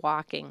are they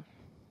walking?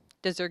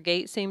 Does their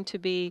gait seem to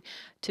be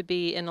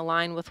in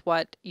line with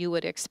what you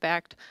would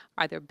expect?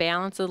 Are their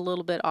balance a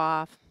little bit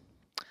off?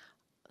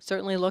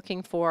 Certainly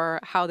looking for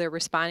how they're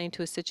responding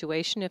to a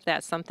situation, if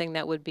that's something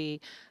that would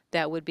be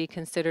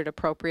considered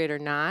appropriate or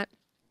not.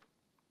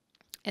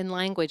 And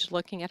language,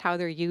 looking at how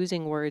they're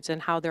using words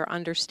and how they're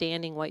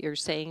understanding what you're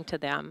saying to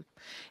them,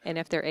 and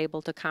if they're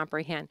able to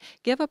comprehend.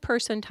 Give a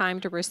person time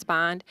to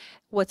respond.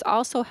 What's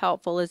also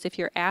helpful is if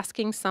you're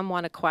asking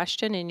someone a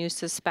question and you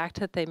suspect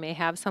that they may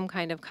have some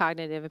kind of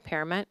cognitive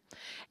impairment,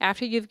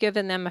 after you've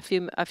given them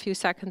a few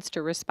seconds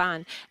to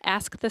respond,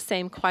 ask the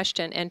same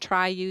question and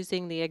try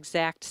using the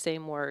exact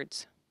same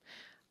words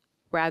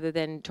rather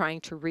than trying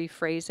to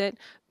rephrase it.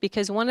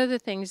 Because one of the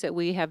things that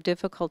we have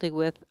difficulty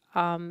with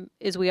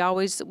is we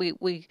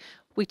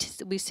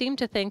seem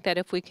to think that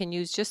if we can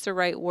use just the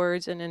right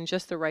words and in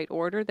just the right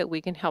order, that we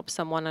can help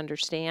someone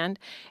understand,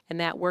 and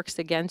that works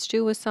against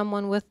you with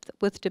someone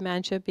with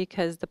dementia,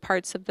 because the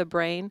parts of the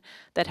brain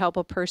that help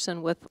a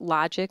person with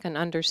logic and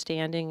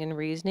understanding and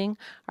reasoning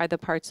are the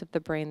parts of the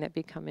brain that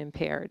become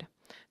impaired.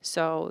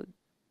 So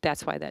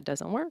that's why that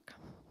doesn't work.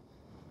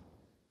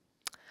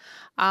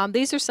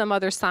 These are some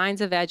other signs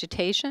of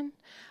agitation.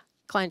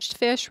 Clenched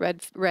fist,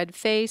 red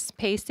face,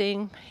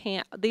 pacing.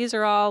 These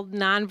are all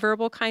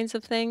nonverbal kinds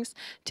of things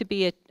to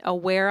be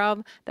aware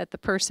of, that the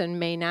person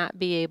may not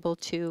be able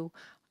to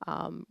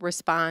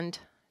respond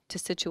to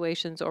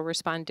situations or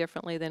respond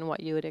differently than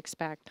what you would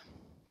expect.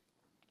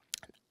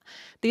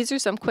 These are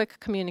some quick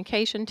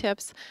communication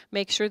tips.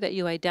 Make sure that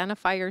you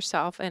identify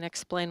yourself and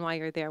explain why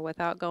you're there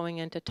without going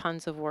into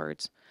tons of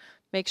words.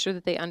 Make sure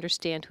that they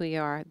understand who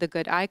you are. The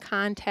good eye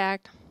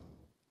contact.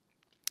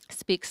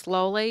 Speak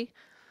slowly.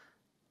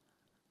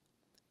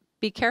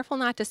 Be careful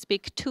not to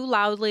speak too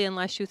loudly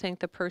unless you think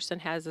the person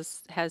has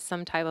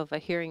some type of a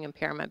hearing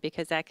impairment,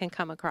 because that can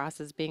come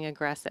across as being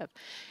aggressive.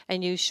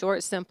 And use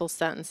short, simple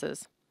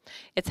sentences.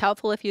 It's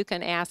helpful if you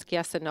can ask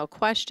yes and no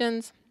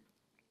questions.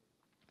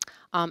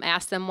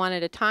 Ask them one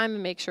at a time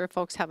and make sure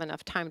folks have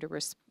enough time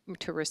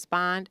to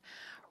respond.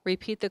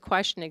 Repeat the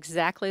question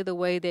exactly the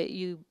way that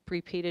you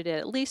repeated it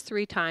at least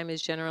 3 times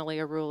is generally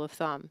a rule of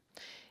thumb.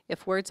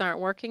 If words aren't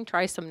working,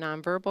 try some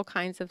nonverbal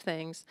kinds of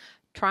things.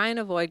 Try and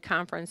avoid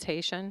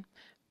confrontation,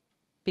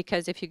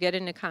 because if you get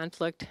into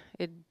conflict,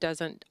 it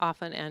doesn't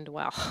often end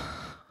well.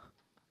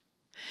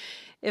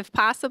 If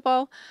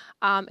possible,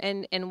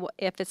 and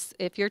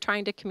if you're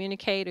trying to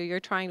communicate, or you're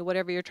trying to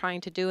whatever you're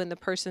trying to do and the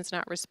person's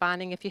not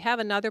responding, if you have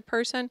another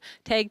person,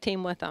 tag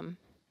team with them.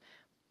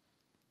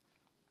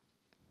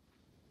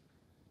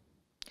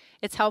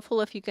 It's helpful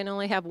if you can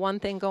only have one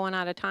thing going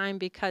on at a time,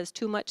 because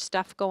too much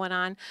stuff going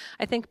on.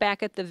 I think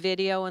back at the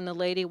video and the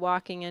lady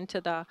walking into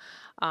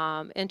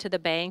the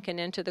bank and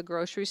into the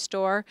grocery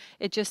store,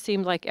 it just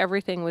seemed like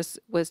everything was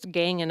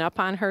ganging up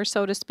on her,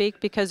 so to speak,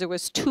 because there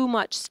was too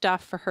much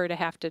stuff for her to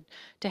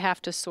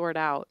have to sort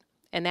out,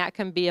 and that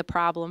can be a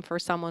problem for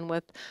someone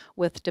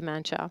with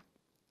dementia.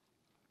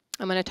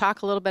 I'm going to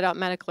talk a little bit about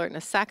medical alert in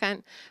a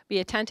second. Be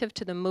attentive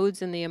to the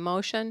moods and the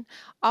emotion.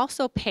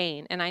 Also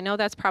pain, and I know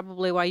that's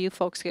probably why you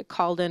folks get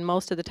called in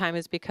most of the time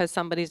is because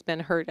somebody's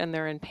been hurt and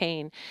they're in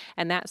pain.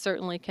 And that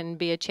certainly can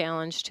be a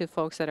challenge to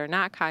folks that are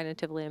not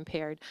cognitively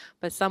impaired,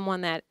 but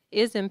someone that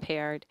is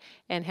impaired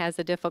and has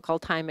a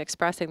difficult time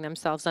expressing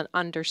themselves and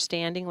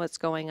understanding what's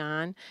going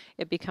on,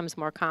 it becomes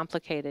more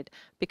complicated.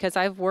 Because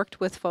I've worked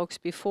with folks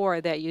before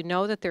that you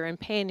know that they're in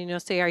pain and you'll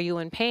say, "Are you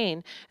in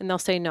pain?" And they'll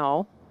say,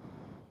 "No."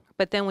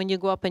 But then when you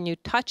go up and you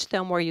touch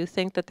them where you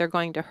think that they're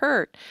going to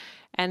hurt,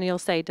 and you'll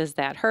say, "Does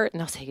that hurt?" And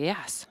they'll say,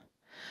 "Yes."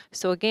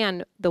 So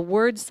again, the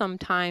words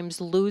sometimes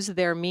lose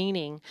their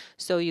meaning.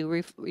 So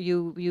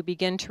you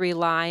begin to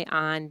rely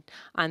on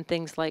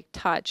things like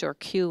touch or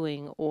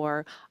cueing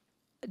or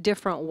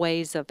different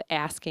ways of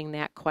asking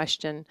that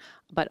question,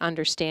 but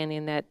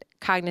understanding that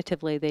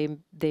cognitively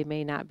they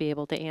may not be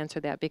able to answer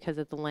that because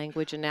of the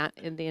language and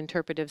the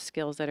interpretive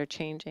skills that are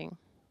changing.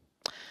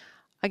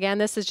 Again,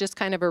 this is just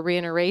kind of a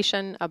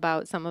reiteration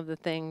about some of the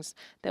things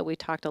that we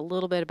talked a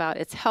little bit about.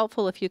 It's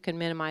helpful if you can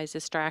minimize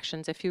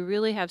distractions. If you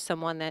really have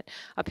someone that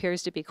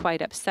appears to be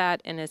quite upset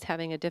and is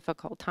having a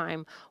difficult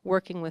time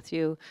working with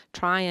you,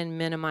 try and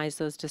minimize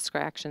those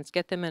distractions.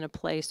 Get them in a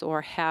place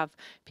or have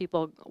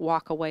people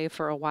walk away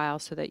for a while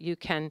so that you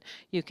can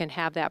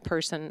have that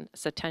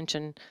person's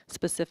attention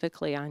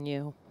specifically on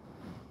you.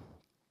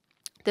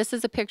 This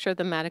is a picture of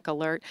the medical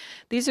alert.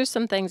 These are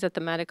some things that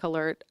the medical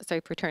alert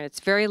safe return.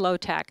 It's very low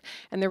tech.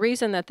 And the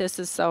reason that this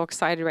is so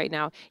excited right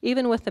now,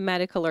 even with the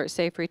medical alert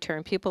safe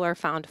return, people are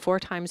found 4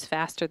 times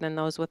faster than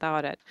those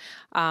without it.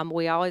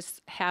 We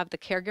always have the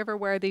caregiver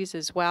wear these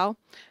as well.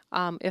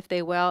 If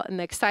they will. And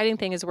the exciting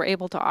thing is we're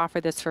able to offer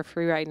this for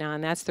free right now,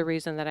 and that's the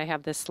reason that I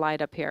have this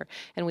slide up here.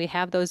 And we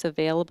have those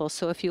available.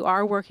 So if you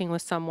are working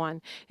with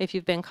someone, if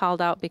you've been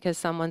called out because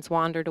someone's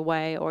wandered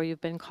away, or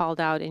you've been called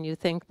out and you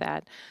think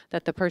that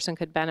the person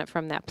could benefit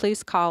from that,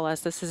 please call us.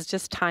 This is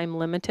just time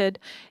limited,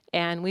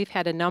 and we've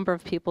had a number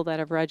of people that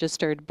have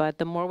registered, but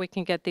the more we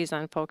can get these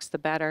on folks, the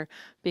better,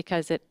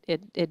 because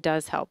it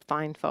does help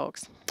find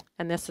folks.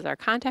 And this is our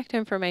contact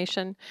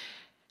information.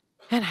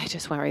 And I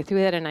just went right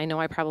through it, and I know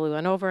I probably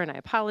went over, and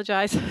I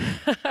apologize.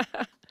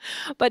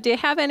 But do you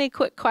have any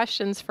quick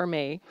questions for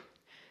me?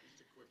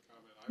 Just a quick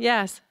comment.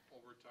 Yes.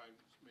 Over time,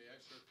 may I,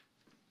 sir?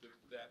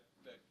 That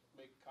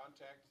make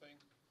contact thing.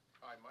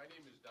 Hi, my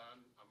name is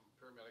Don. I'm a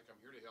paramedic. I'm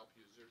here to help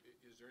you.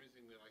 Is there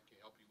anything that I can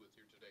help you with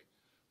here today?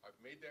 I've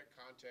made that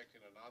contact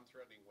in a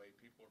non-threatening way.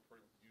 People are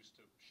pretty used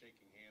to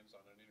shaking hands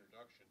on an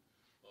introduction,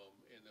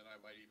 and then I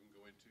might even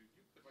go into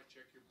if I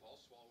check your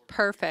pulse while we're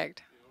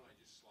Perfect. you know, I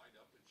just slide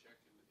up and check,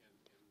 and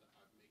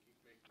I'm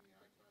making the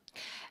eye contact.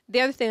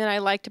 The other thing that I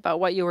liked about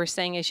what you were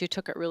saying is you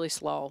took it really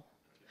slow.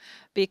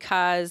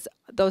 Because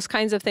those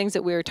kinds of things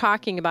that we were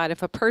talking about,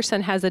 if a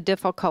person has a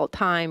difficult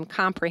time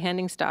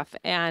comprehending stuff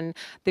and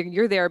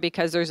you're there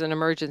because there's an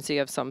emergency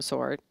of some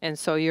sort, and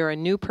so you're a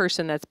new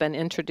person that's been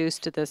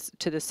introduced to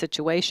this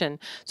situation.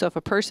 So if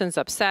a person's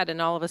upset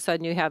and all of a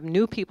sudden you have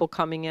new people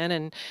coming in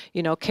and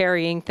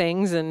carrying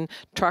things and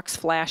trucks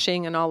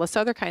flashing and all this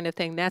other kind of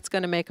thing, that's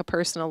going to make a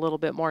person a little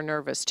bit more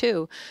nervous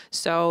too.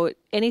 So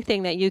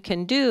anything that you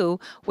can do,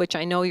 which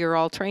I know you're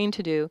all trained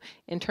to do,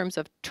 in terms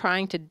of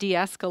trying to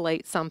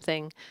de-escalate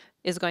something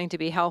is going to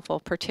be helpful,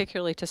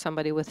 particularly to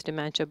somebody with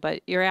dementia.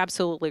 But you're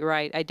absolutely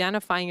right.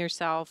 Identifying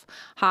yourself,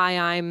 "Hi,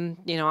 I'm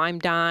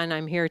Don,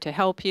 I'm here to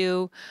help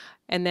you,"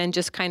 and then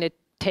just kind of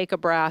take a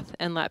breath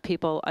and let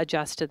people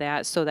adjust to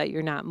that so that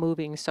you're not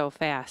moving so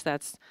fast.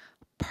 That's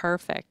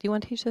perfect. You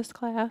want to teach this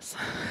class?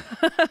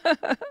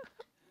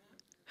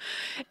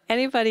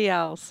 Anybody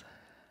else?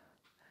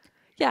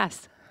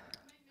 Yes.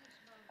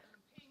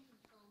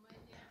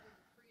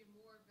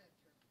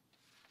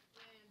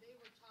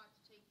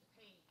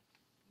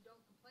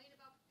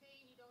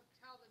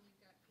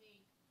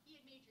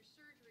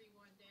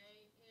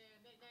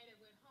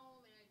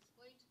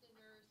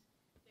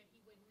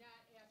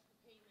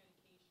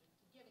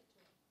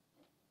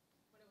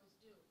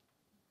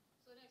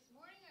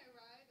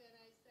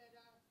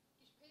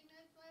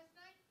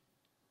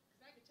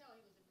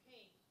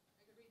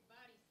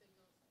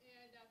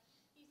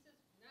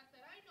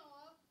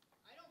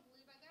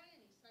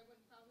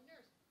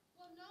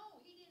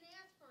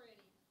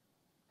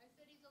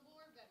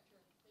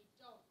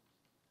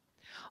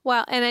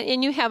 Well,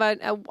 and you have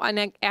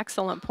an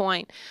excellent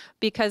point,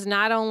 because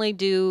not only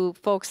do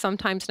folks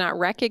sometimes not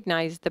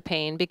recognize the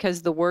pain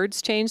because the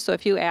words change. So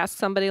if you ask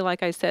somebody,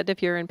 like I said,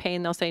 if you're in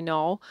pain, they'll say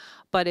no.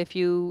 But if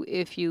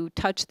you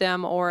touch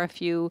them or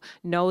if you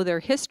know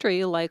their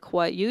history like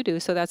what you do,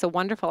 so that's a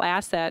wonderful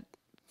asset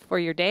for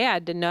your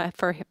dad to know,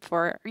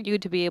 for you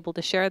to be able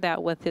to share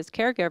that with his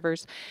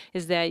caregivers,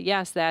 is that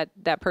yes,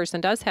 that person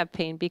does have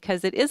pain,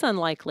 because it is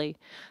unlikely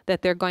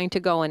that they're going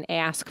to go and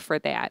ask for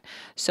that.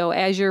 So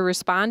as you're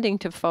responding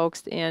to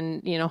folks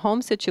in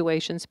home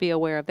situations, be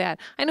aware of that.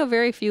 I know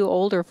very few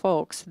older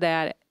folks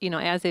that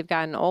as they've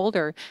gotten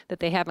older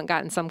that they haven't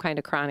gotten some kind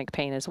of chronic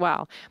pain as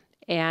well.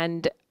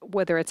 And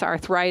whether it's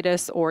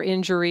arthritis or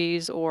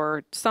injuries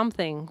or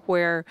something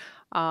where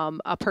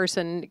a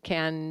person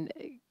can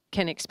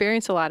can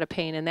experience a lot of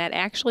pain, and that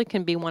actually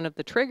can be one of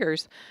the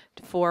triggers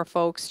for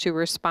folks to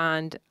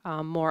respond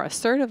more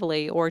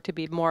assertively or to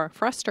be more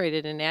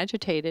frustrated and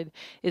agitated,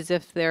 is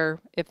if there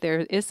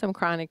is some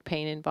chronic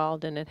pain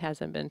involved and it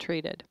hasn't been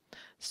treated.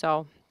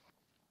 So,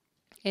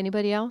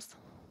 anybody else?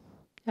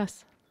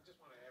 Yes. I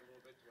just want to add a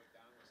little bit to what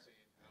Don was saying.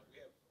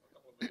 We have a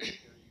couple of memory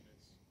care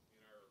units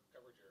in our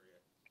coverage area,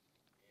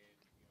 and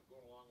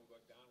going along with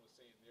what Don was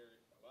saying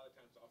there, a lot of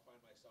times I'll find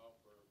myself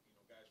or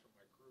guys from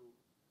my crew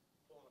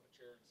pulling up a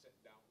chair and sitting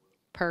down with them.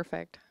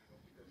 Perfect.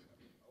 Because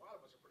a lot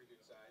of us are pretty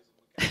good size,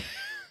 and we kind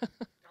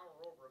of tower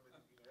over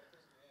them, and that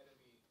doesn't add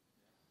any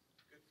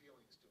good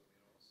feelings to them.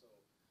 So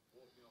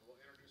we'll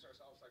introduce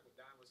ourselves like what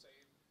Don was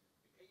saying.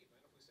 Hey,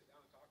 mind if we sit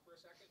down and talk for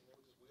a second? And we'll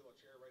just wheel a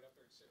chair right up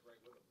there and sit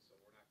right with them, so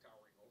we're not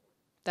towering over them.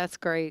 That's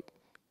great.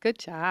 Good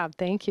job.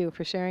 Thank you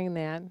for sharing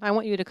that. I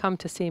want you to come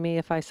to see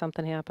me if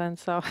something happens.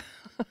 So,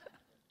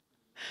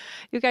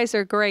 you guys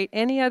are great.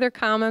 Any other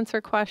comments or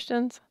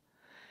questions?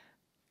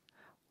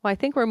 Well, I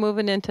think we're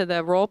moving into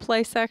the role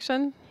play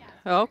section.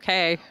 Yeah,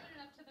 Okay. Open it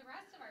up to the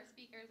rest of our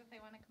speakers if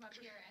they want to come up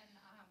here and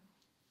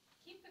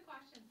keep the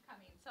questions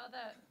coming. So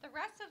the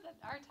rest of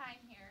our time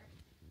here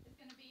is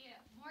going to be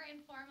more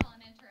informal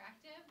and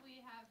interactive. We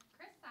have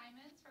Chris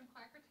Simons from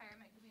Clark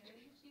Retirement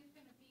Community. She's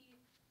going to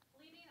be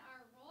leading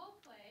our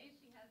role play.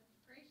 She has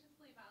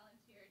graciously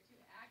volunteered to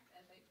act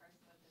as a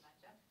person with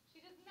dementia.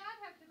 She does not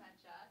have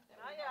dementia that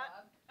we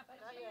know of, but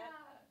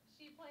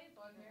she plays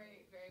one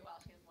very, very well.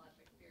 She has a lot of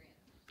experience.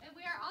 And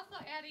we are also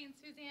adding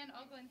Suzanne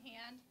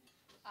Oglenhand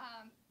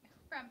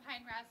from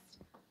Pine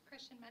Rest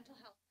Christian Mental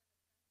Health.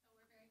 So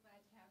we're very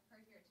glad to have her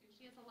here too.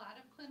 She has a lot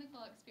of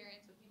clinical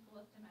experience with people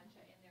with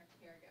dementia and their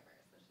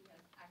caregivers. So she has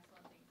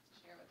excellent things to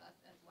share with us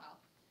as well.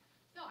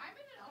 So I'm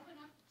going to open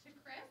up to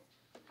Chris.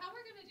 How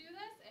we're going to do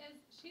this is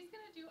she's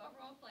going to do a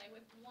role play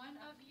with one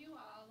of you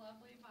all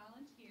lovely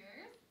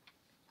volunteers.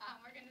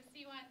 We're going to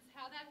see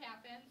how that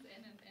happens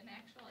in an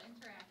actual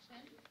interaction.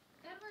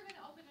 Then we're going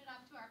to open it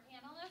up to our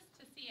panelists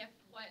to see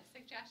what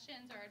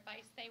suggestions or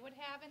advice they would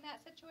have in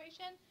that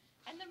situation.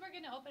 And then we're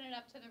going to open it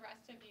up to the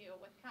rest of you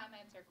with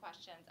comments or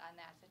questions on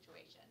that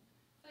situation.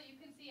 So you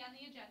can see on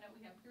the agenda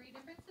we have 3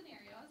 different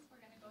scenarios. We're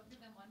going to go through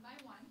them one by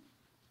one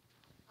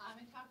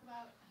and talk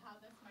about how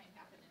this might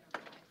happen in a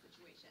real-life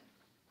situation.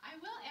 I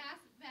will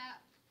ask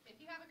that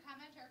if you have a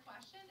comment or a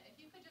question, if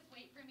you could just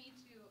wait for me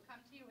to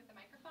come to you with the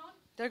microphone.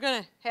 They're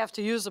going to have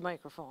to use the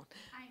microphone.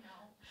 I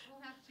know.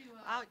 We'll have to.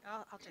 I'll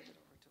take it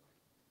over to her.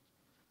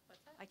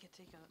 What's that? I can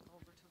take it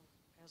over to her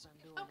as I'm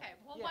doing Okay.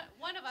 it. Well, Yeah.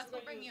 one of us will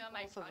bring use you a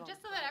both of microphone, them.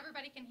 just so that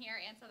everybody can hear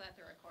and so that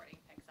the recording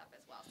picks up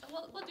as well. So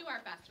we'll do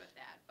our best with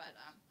that. But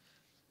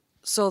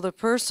So the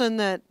person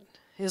that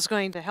is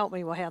going to help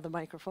me will have the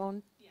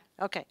microphone?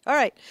 Yeah. Okay. All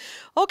right.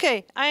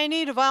 Okay. I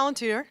need a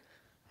volunteer.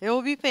 It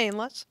will be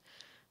painless.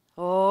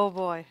 Oh,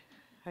 boy.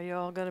 Are you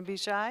all going to be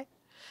shy?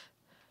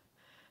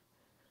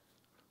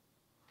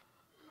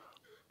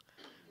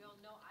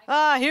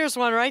 Here's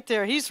one right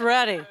there. He's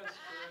ready.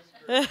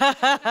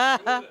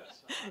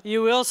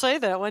 You will say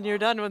that when you're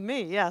done with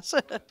me, yes.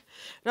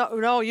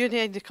 No, you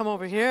need to come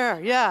over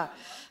here. Yeah.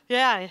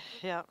 Yeah. I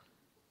should have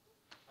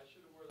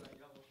wore that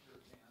yellow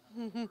shirt,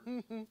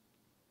 man.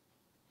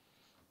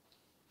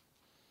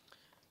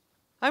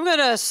 I'm going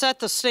to set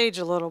the stage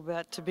a little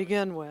bit to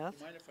begin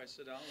with. Mind if I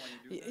sit down while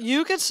you do that?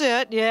 You can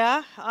sit,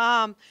 yeah.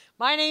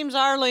 My name's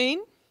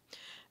Arlene,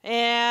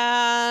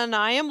 and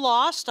I am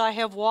lost. I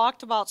have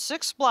walked about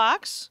 6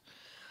 blocks.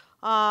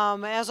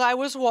 As I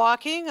was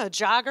walking, a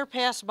jogger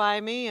passed by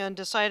me and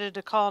decided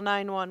to call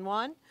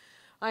 911.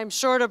 I'm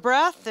short of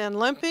breath and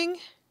limping,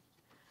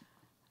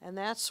 and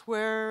that's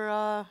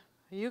where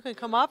you can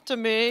come up to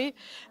me.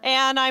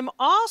 And I'm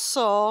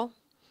also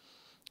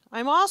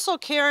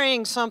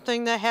carrying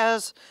something that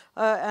has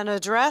an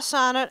address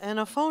on it and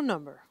a phone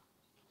number.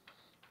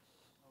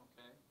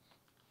 Okay.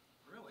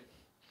 Really?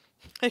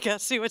 I gotta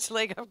see which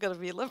leg I'm gonna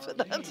be lifting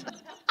at. I don't know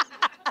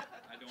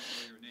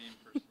your name,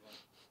 first of all.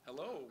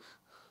 Hello.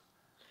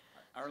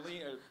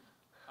 Arlene,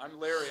 I'm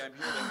Larry. I'm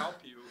here to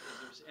help you. If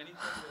there's anything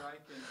that I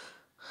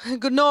can...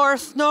 Go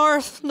north. Okay,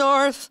 well,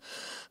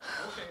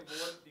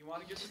 do you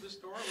want to get to the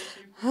store? Let's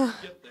see if we can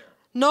get there.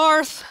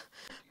 North.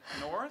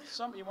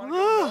 North? You want to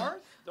go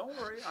north? Don't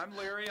worry. I'm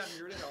Larry. I'm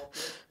here to help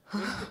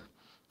you.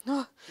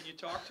 Can you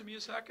talk to me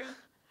a second?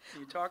 Can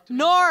you talk to me?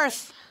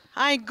 North.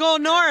 I go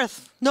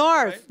north.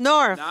 North. Right.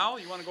 North. Now?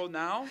 You want to go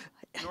now?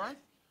 North?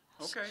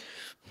 Okay.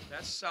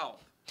 That's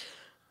south.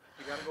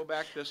 You got to go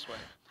back this way.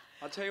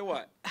 I'll tell you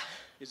what.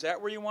 Is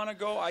that where you want to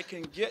go? I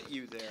can get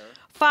you there.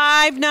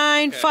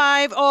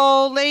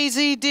 5950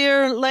 Lazy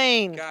Deer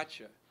Lane.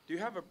 Gotcha. Do you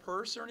have a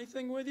purse or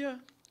anything with you?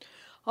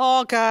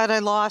 Oh God, I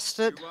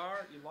lost it. You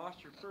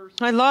lost your purse.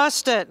 I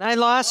lost it. Why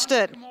don't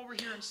you come over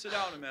here and sit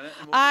down a minute,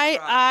 and we'll figure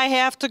it out. I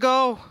have to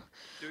go.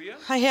 Do you?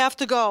 I have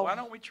to go. Why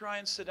don't we try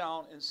and sit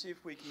down and see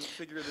if we can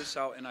figure this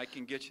out, and I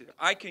can get you there.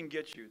 I can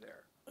get you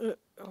there.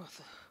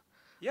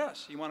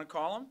 Yes. You want to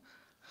call them?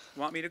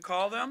 You want me to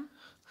call them?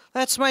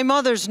 That's my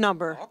mother's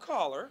number. I'll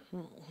call her.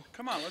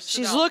 Come on, let's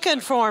sit She's down. looking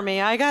for me.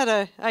 I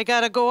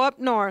gotta go up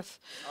north.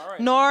 All right.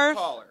 North.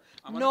 Call her.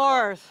 I'm gonna call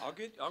her. North.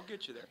 I'll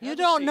get you there. You Have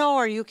a don't seat. know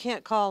her. You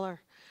can't call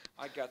her.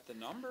 I got the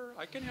number.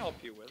 I can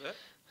help you with it.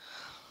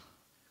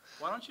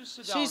 Why don't you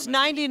sit down? She's a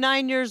minute?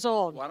 99 years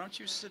old. Why don't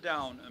you sit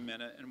down a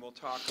minute and we'll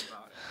talk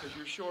about it? Because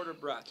you're short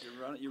of breath.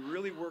 You're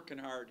really working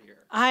hard here.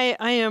 I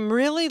am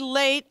really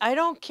late. I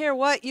don't care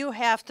what you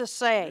have to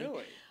say.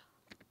 Really?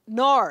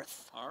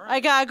 North. All right. I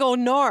gotta go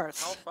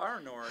north. How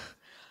far north?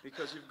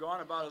 Because you've gone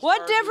about as What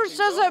far as we difference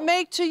can does go. it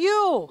make to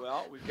you?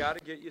 Well, we've got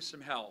to get you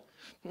some help.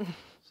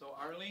 So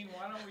Arlene,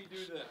 why don't we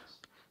do this?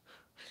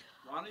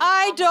 Why don't you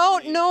I come with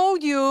don't me? know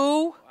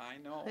you. I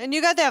know. And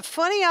you got that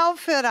funny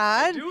outfit on.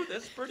 I do.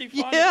 That's pretty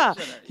funny, Yeah,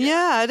 isn't it?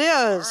 yeah, it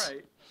is. All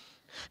right.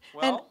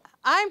 And Well,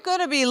 I'm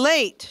gonna be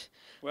late.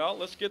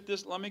 let's get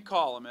this. Let me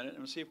call a minute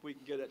and see if we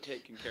can get it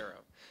taken care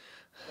of.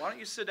 Why don't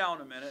you sit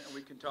down a minute and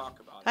we can talk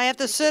about it. I have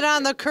to You sit take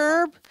on the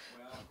care of it. curb.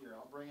 Well, here,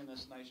 I'll bring in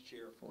this nice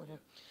chair for you.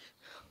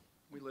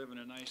 We live in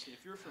a nice.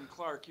 If you're from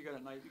Clark, you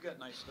got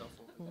nice stuff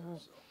over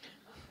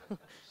there.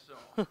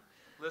 So,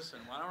 listen.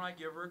 Why don't I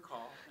give her a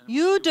call? And we'll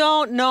You see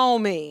don't know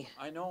me,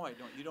 I know I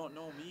don't. You don't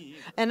know me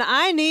either. and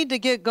I need to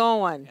get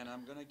going. And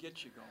I'm gonna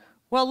get you going.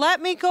 Well,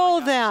 let me I go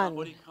got then.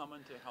 somebody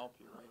coming to help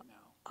you right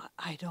now.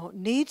 I don't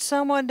need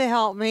someone to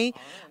help me.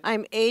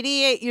 I'm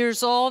 88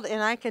 years old,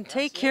 and I can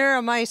take care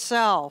of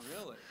myself.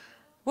 Really?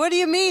 What do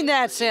you mean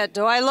that's it?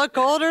 Do I look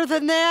older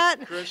than that?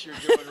 Chris, you're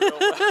doing real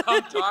well.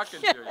 I'm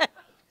talking to you.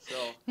 So,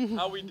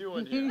 how we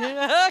doing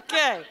here?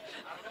 Okay.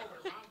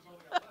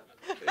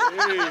 Hey,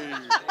 yeah.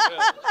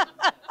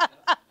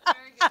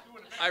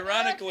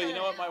 Ironically, you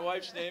know what my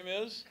wife's name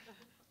is?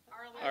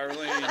 Arlene.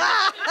 Okay.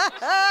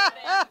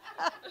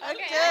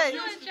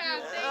 Excellent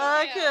job.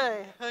 Thank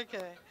you.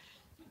 Okay.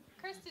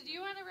 Chris, did you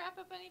want to wrap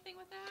up anything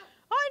with that?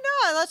 I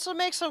know. Let's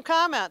make some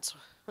comments.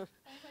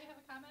 Anybody have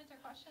a comment or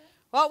question?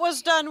 What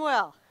was done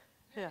well?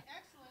 Yeah.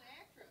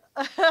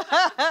 Excellent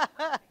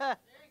actress.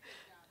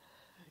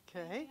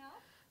 Okay.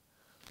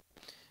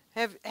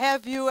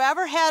 Have you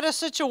ever had a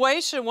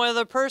situation where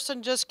the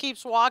person just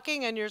keeps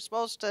walking and you're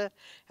supposed to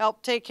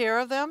help take care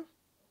of them?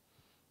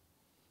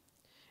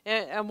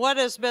 And what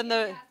has been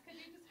the?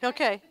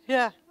 Okay.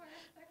 Yeah.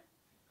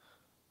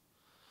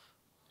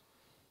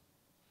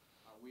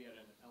 We had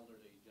an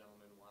elderly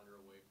gentleman wander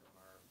away from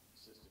our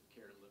assisted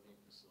care living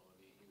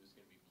facility. He was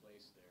going to be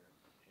placed there,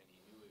 and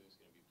he knew he was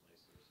going to be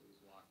placed there, so he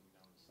was walking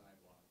down the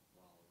sidewalk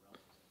while a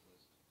relative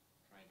was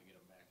trying to get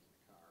him back in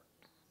the car.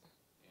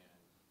 And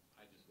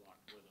I just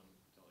walked with him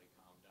until he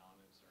calmed down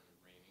and it started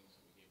raining, so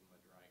we gave him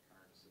a dry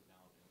car to sit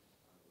down in.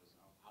 It was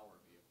our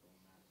vehicle,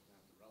 not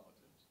the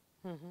relatives.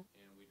 Mm-hmm.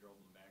 And we drove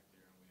him back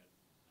there, and we had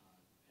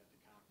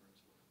the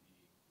conference with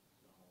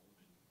the home,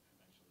 and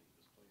eventually he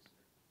was placed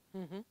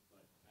there. Mm-hmm.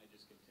 But I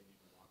just continued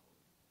to walk with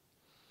him.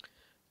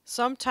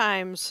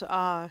 Sometimes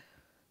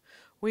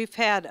we've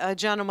had a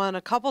gentleman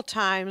a couple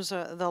times.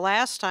 The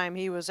last time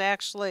he was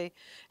actually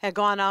had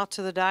gone out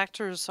to the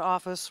doctor's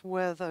office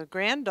with a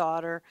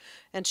granddaughter,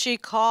 and she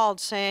called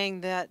saying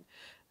that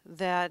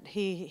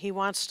he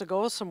wants to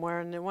go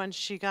somewhere, and then when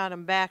she got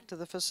him back to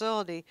the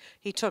facility,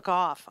 he took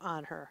off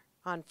on her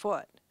on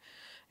foot.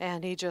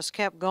 And he just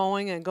kept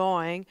going and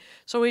going.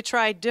 So we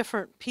tried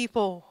different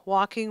people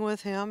walking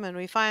with him, and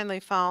we finally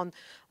found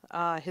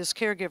his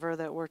caregiver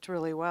that worked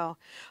really well.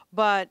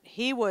 But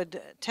he would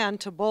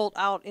tend to bolt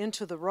out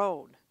into the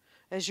road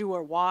as you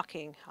were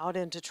walking out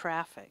into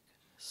traffic.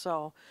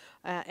 So,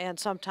 and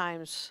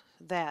sometimes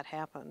that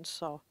happens.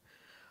 So,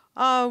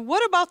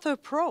 what about the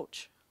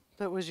approach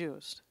that was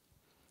used?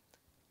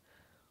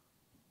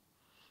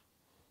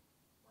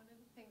 One of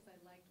the things I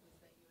liked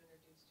was that you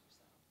introduced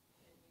yourself,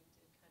 and you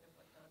did kind of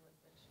what Don was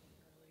mentioning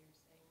earlier,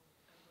 saying,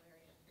 I'm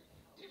Larry, I'm here to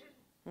help.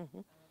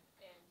 Mm-hmm.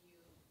 And you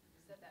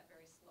said that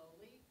very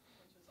slowly,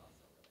 which was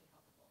also really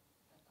helpful,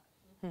 I thought.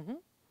 Mm-hmm.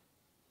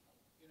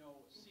 You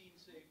know, scene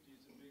safety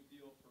is a big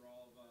deal for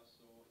all of us,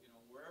 so, you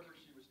know, wherever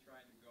she was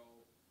trying to go,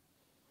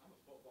 I'm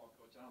a football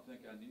coach, I don't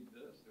think I need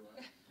this, do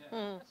I?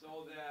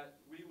 So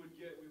that we would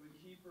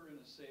keep her in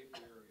a safe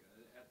area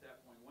at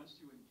that point. Once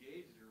you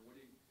engaged her,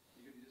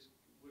 you just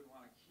wouldn't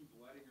want to keep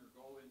letting her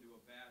go into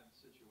a bad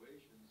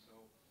situation,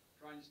 so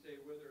trying to stay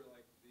with her,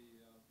 like the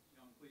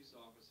young police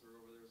officer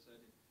over there said,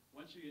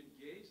 once you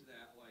engage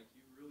that, like,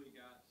 you really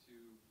got to,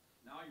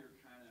 now you're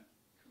kind of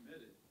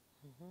committed.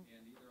 Mm-hmm.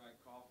 And either I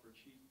call for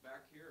chief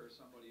back here or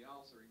somebody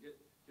else, or get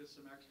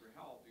some extra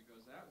help,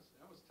 because that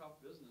was tough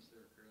business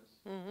there, Chris.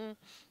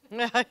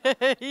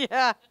 Mm-hmm.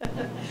 Yeah.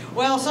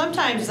 Well,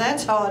 sometimes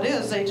that's how it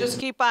is. They just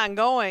keep on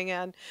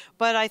going,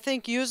 but I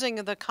think using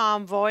the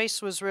calm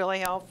voice was really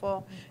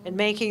helpful, and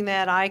making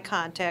that eye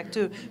contact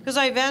too, because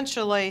I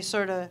eventually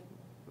sort of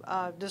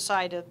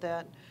decided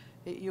that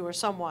you were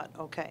somewhat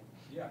okay.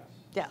 Yes.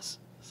 Yes,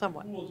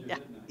 somewhat. Fooled you, Yeah.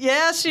 didn't I?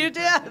 Yes, you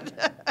did.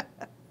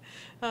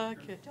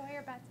 Okay. Joy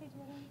or Betsy, do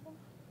you have anything?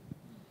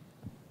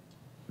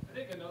 I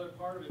think another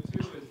part of it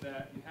too is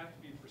that you have to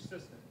be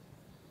persistent.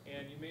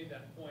 And you made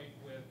that point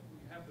with, you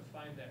have to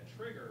find that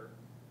trigger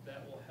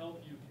that will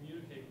help you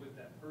communicate with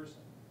that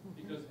person.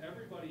 Because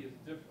everybody is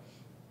different.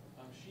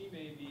 She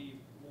may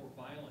be more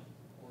violent,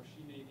 or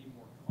she may be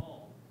more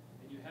calm.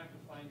 And you have to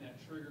find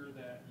that trigger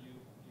that you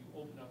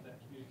open up that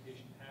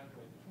communication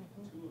pathway between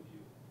the two of you.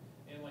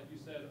 And like you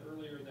said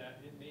earlier, that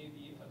it may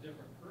be a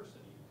different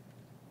person even.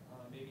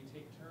 Maybe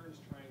take turns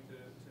trying to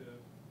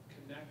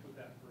connect with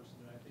that person,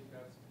 and I think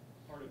that's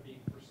part of being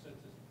persistent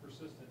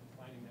and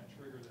finding that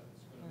trigger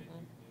that's going to make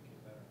you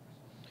communicate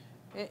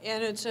better.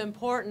 And it's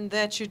important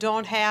that you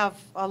don't have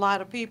a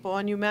lot of people,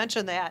 and you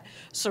mentioned that,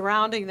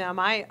 surrounding them.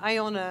 I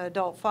own an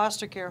adult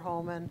foster care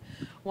home, and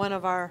one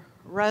of our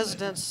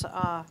residents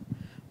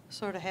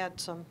sort of had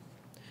some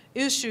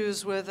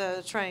issues with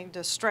trying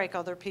to strike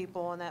other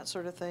people and that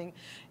sort of thing.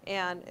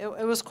 And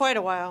it was quite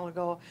a while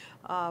ago,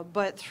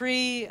 but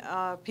 3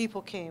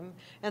 people came,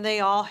 and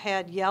they all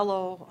had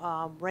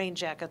yellow rain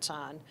jackets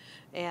on,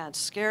 and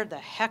scared the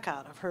heck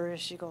out of her.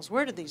 She goes,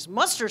 "Where did these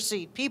mustard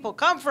seed people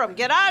come from?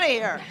 Get out of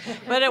here."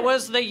 But it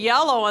was the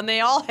yellow, and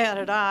they all had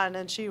it on,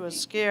 and she was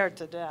scared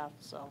to death.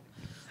 So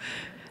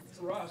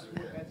For us,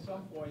 at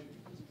some point,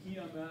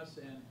 EMS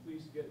and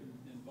police get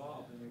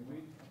involved. I mean,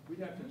 we'd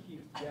have to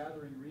keep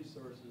gathering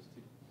resources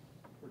to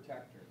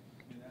protect her.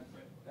 I mean,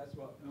 that's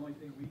what the only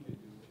thing we could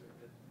do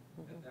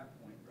at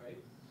that point, right?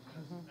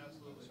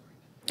 Absolutely.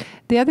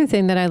 The other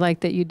thing that I like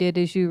that you did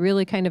is you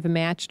really kind of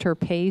matched her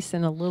pace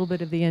and a little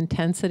bit of the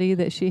intensity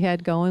that she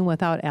had going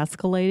without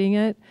escalating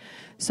it,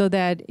 so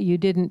that you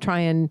didn't try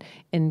and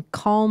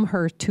calm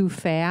her too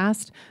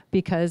fast,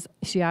 because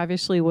she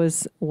obviously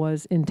was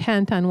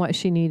intent on what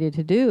she needed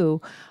to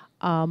do.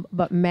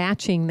 But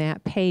matching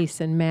that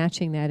pace and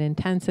matching that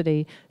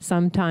intensity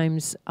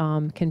sometimes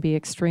can be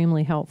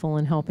extremely helpful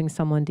in helping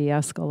someone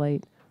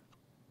de-escalate.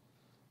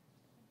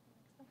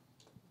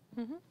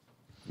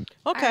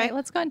 okay, All right,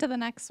 let's go into the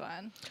next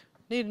one.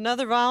 need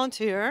another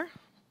volunteer.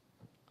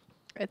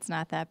 It's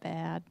not that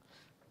bad.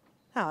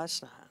 No,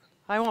 it's not.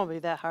 I won't be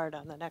that hard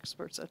on the next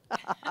person.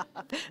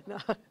 No.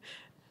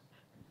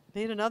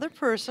 Need another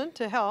person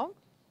to help.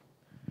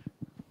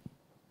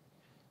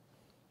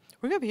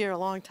 We're going to be here a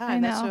long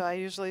time. That's know. what I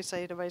usually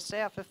say to my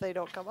staff if they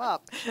don't come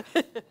up.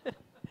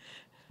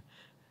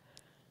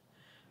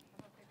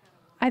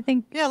 I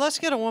think. Yeah, let's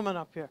get a woman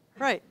up here.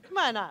 Right, come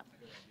on up.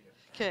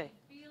 Okay.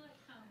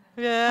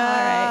 All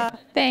Yeah. right.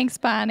 Thanks,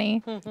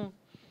 Bonnie.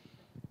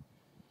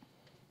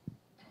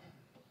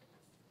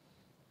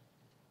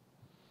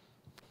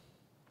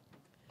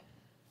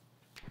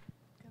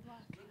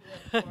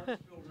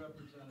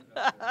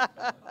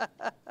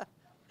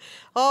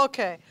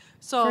 Okay,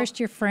 so. First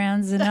your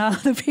friends and now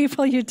the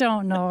people you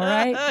don't know,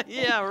 right?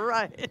 Yeah,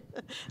 right.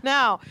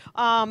 Now,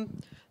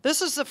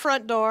 this is the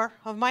front door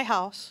of my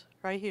house,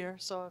 right here.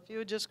 So if you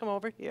would just come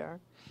over here.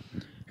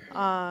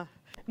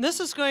 This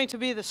is going to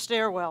be the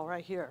stairwell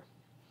right here.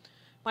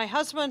 My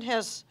husband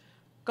has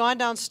gone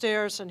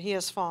downstairs and he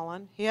has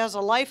fallen. He has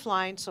a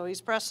lifeline, so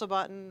he's pressed the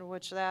button,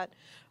 which that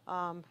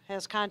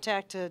has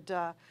contacted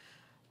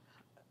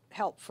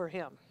help for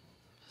him.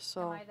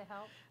 So Am I the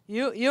help?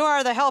 you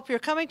are the help. You're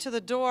coming to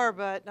the door,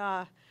 but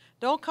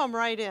don't come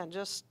right in.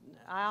 Just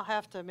I'll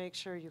have to make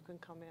sure you can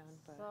come in.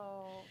 But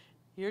So,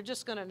 you're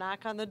just going to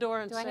knock on the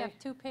door and do say, I have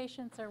 2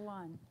 patients or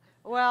 1?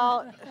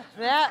 well,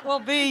 that will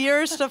be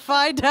yours to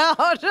find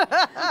out.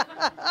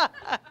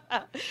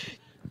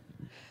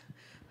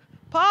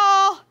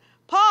 Paul,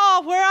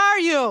 where are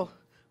you?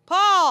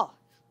 Paul.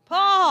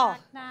 Knock,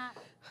 knock.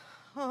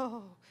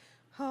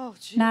 Oh,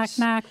 jeez. Knock,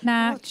 knock,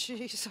 knock. Oh,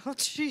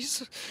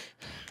 jeez.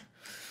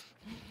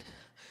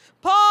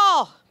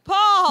 Paul.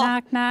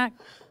 Knock, knock.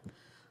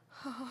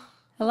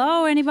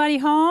 Hello, anybody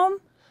home?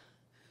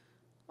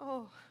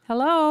 Oh,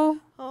 Hello?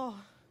 oh.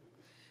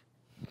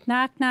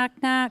 Knock, knock,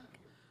 knock.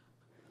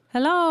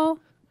 Hello?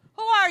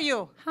 Who are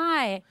you?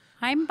 Hi,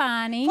 I'm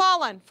Bonnie.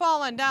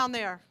 Fallen down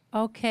there.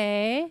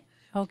 Okay.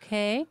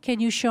 Can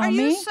you show Are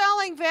me? you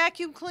selling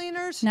vacuum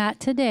cleaners? Not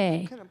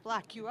today. I'm going to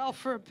block you out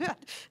for a bit.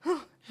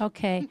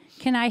 Okay.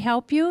 Can I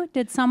help you?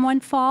 Did someone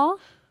fall?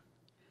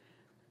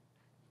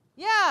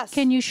 Yes.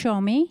 Can you show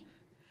me?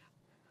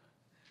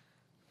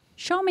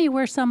 Show me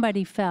where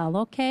somebody fell,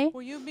 okay?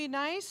 Will you be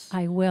nice?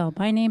 I will.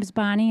 My name's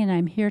Bonnie, and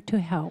I'm here to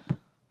help.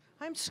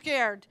 I'm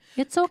scared.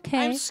 It's okay.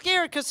 I'm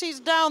scared because he's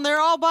down there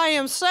all by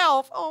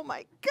himself. Oh,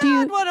 my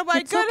God. What am I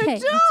It's going to okay,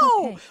 do? it's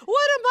okay.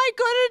 What am I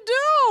going to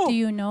do? Do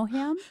you know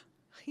him?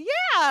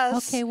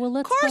 Yes. Okay, well,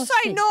 let's Of course go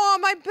I see. know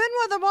him. I've been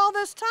with him all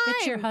this time.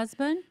 It's your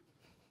husband?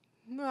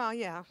 Well,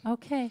 yeah.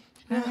 Okay.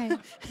 All right.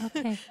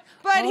 Okay.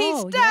 But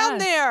he's down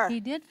yes, there.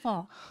 He did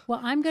fall. Well,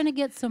 I'm going to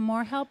get some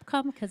more help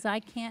come because I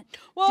can't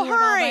Well, do it all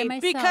by hurry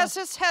myself. because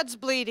his head's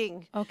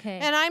bleeding. Okay.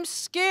 And I'm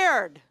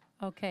scared.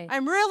 Okay.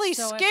 I'm really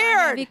so scared. If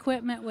I have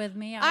equipment with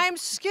me, I'm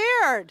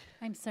scared.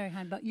 I'm sorry,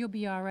 hon, but you'll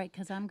be all right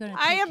because I'm going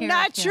to I take am care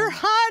not of your him.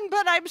 hon,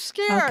 but I'm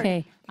scared.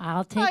 Okay,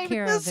 I'll take I'm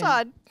care his of him.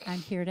 son. I'm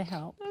here to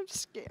help. I'm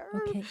scared.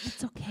 Okay,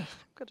 it's okay. I'm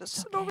going to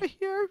sit over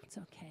here. It's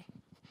okay.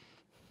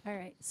 All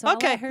right, so I'll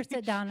Okay. let her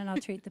sit down and I'll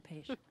treat the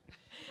patient.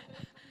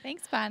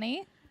 Thanks,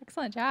 Bonnie.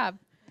 Excellent job.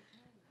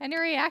 Any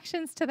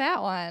reactions to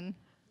that one?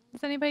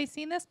 Has anybody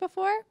seen this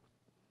before?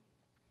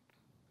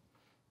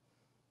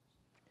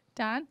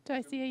 Don, do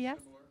I see a yes?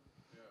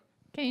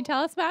 Can you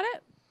tell us about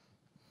it?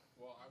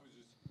 Well, I was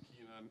just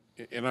keen on,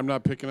 and I'm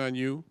not picking on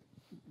you,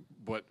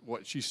 but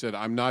what she said,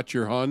 I'm not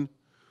your hun.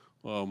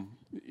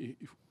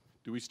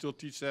 Do we still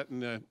teach that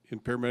in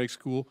paramedic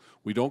school?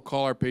 We don't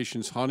call our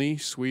patients honey,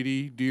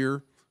 sweetie,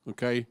 dear,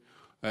 okay?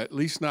 At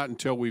least not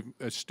until we've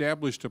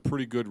established a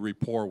pretty good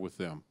rapport with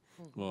them.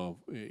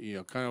 You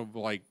know, kind of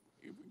like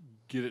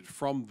get it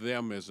from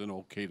them as an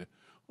okay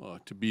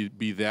to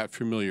be that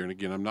familiar. And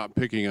again, I'm not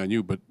picking on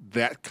you, but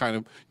that kind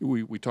of,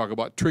 we talk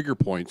about trigger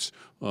points.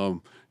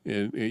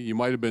 And you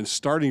might have been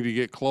starting to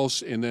get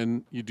close, and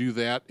then you do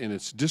that, and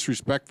it's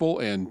disrespectful,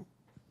 and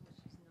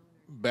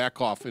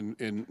back off,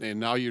 and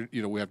now you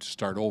know we have to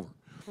start over.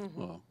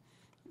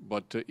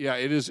 But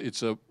yeah,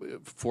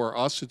 for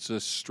us it's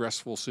a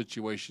stressful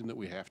situation that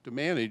we have to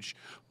manage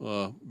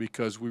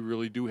because we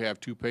really do have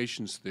two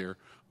patients there.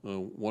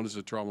 One is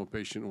a trauma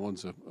patient, and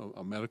one's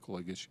a medical,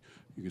 I guess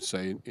you could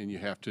say, and you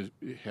have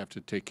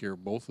to take care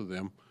of both of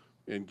them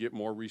and get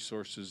more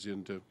resources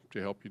in to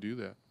help you do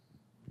that.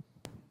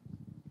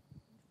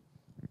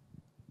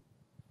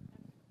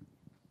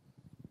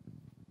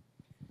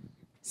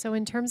 So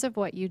in terms of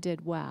what you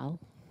did well,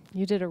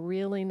 you did a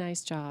really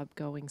nice job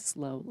going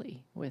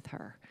slowly with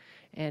her.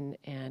 And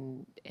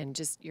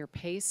just your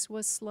pace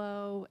was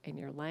slow and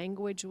your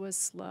language was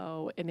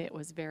slow, and it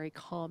was very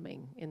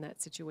calming in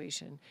that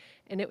situation.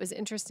 And it was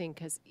interesting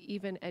because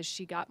even as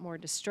she got more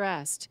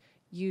distressed,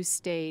 you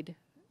stayed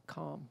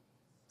calm.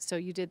 So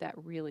you did that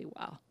really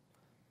well.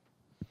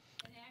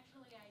 And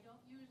actually, I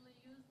don't usually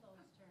use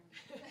those terms.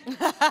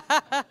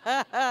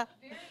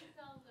 Very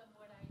seldom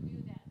would I do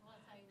that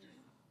unless I was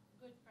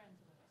good friends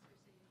with her.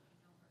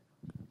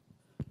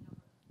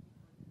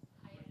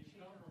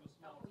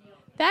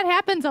 That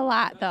happens a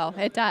lot, though.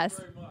 It does.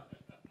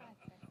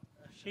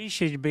 She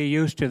should be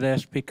used to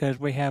this because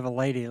we have a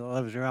lady that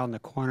lives around the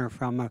corner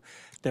from her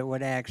that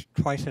would act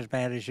twice as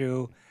bad as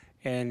you.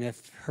 And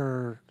if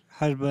her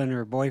husband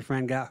or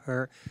boyfriend got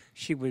hurt,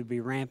 she would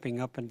be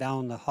ramping up and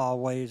down the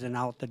hallways and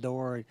out the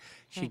door.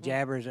 She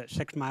jabbers at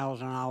 6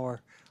 miles an hour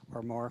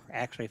or more,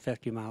 actually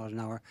 50 miles an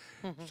hour.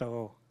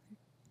 So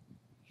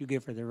you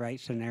give her the right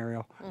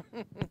scenario.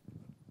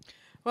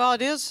 Well,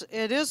 it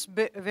is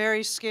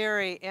very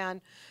scary, and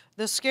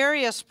the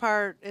scariest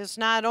part is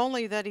not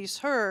only that he's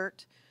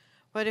hurt,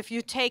 but if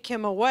you take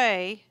him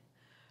away,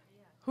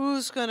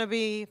 who's going to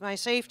be my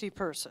safety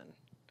person?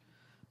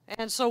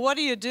 And so what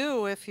do you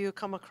do if you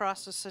come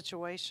across a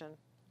situation?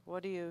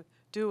 What do you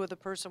do with a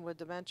person with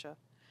dementia?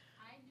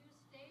 I do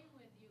stay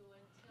with you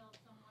until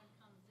someone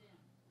comes in.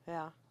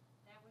 Yeah.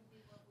 That would be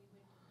what we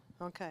would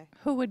do. Okay.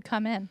 Who would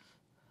come in?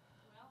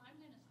 Well, I'm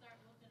going to start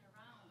looking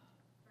around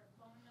for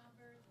phone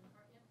numbers and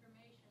for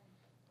information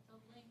to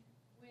link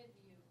with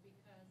you,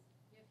 because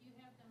if you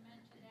have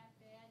dementia that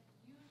bad,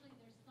 usually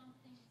there's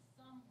something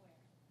somewhere.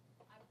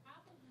 I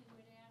probably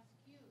would ask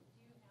you, do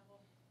you have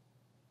a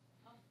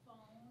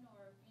phone,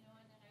 or, you know,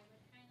 and then I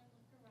would kind of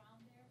look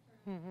around there for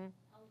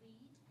a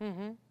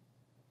lead.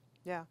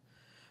 Yeah.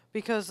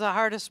 Because the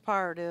hardest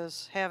part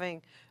is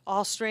having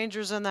all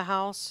strangers in the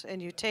house,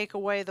 and you take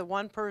away the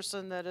one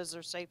person that is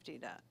their safety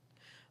net.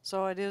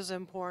 So it is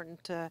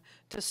important to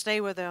stay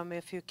with them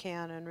if you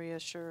can and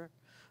reassure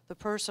the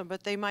person,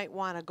 but they might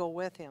want to go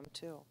with him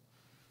too,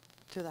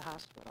 to the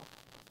hospital.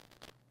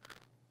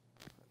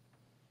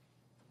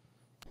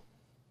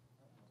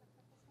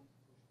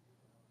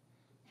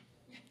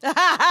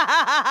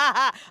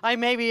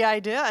 Maybe I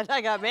did.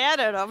 I got mad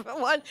at him.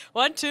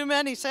 One too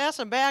many sass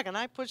him back, and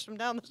I pushed him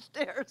down the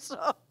stairs.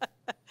 So,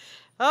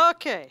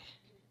 okay.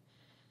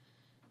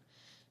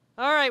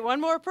 All right, one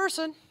more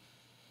person.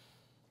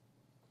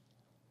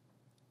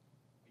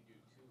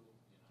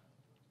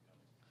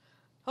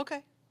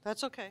 Okay,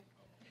 that's okay.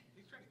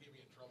 He's trying to get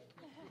me in trouble.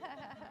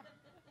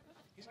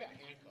 He's got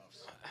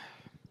handcuffs.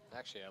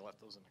 Actually, I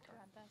left those in the car.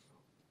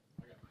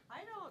 I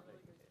don't.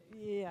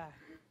 Yeah.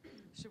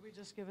 Should we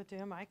just give it to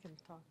him? I can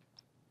talk.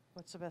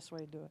 What's the best way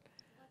to do it?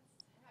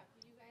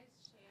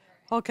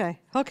 Okay.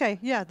 Okay.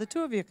 Yeah, the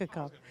two of you could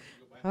come.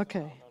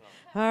 Okay.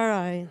 All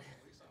right.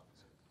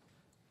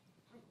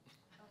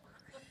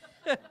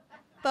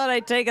 Thought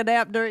I'd take a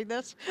nap during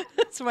this.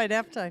 It's my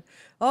nap time.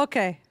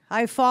 Okay.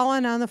 I've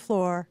fallen on the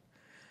floor,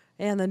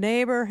 and the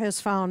neighbor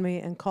has found me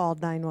and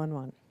called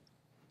 911,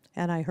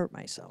 and I hurt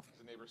myself.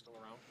 Is the neighbor still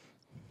around?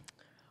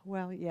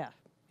 Well, yeah.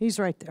 He's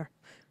right there.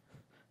 Well,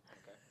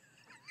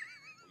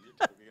 you're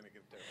typically going to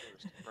get there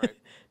first,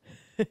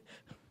 right?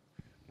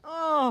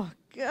 Oh,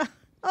 God.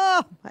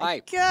 Oh, my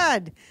Hi.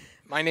 God.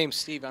 My name's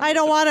Steve. I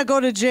don't want to go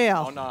to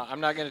jail. Oh, no, I'm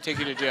not going to take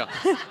you to jail.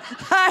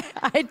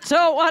 I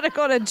don't want to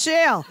go to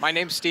jail. My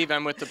name's Steve.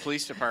 I'm with the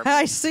police department.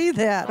 I see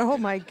that. Oh,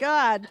 my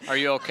God. Are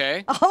you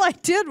okay? All I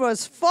did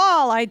was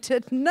fall. I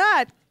did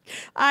not.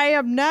 I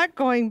am not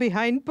going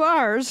behind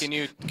bars. Can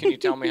you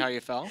tell me how you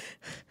fell?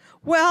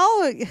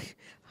 Well,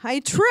 I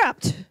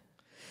tripped.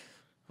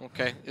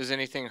 Okay. Is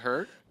anything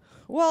hurt?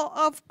 Well,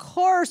 of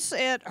course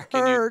it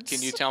hurts.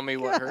 Can you tell me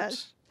what God.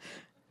 hurts?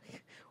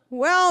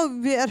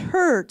 Well, it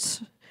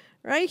hurts.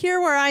 Right here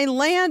where I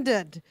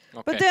landed.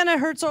 Okay. But then it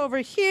hurts over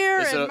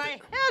here, and my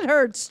head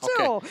hurts, too.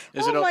 Okay.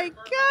 Oh, my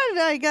God,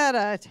 I got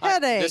a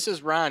headache. This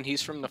is Ron.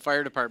 He's from the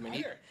fire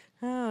department.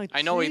 Oh,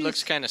 I know he jeez.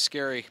 looks kind of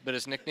scary, but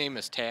his nickname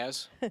is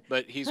Taz.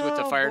 But he's with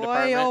the fire boy,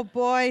 department. Oh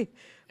boy,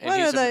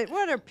 and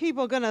what are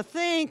people gonna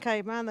think?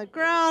 I'm on the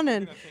ground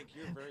and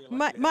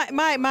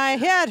my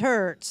head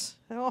hurts.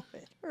 Oh,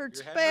 it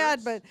hurts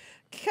bad, but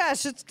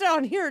gosh, it's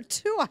down here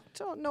too. I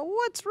don't know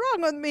what's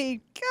wrong with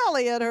me.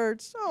 Golly, it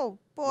hurts. Oh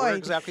boy. Where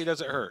exactly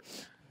does it hurt?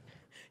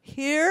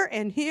 Here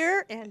and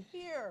here and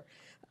here.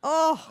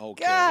 Oh,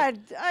 Okay. God,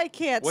 I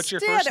can't What's your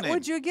stand first it. name?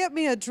 Would you get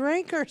me a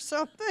drink or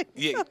something?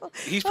 Yeah,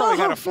 he's probably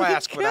got a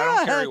flask, but I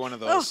don't carry God. one of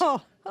those.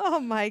 Oh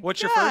my God.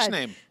 What's your first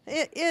name?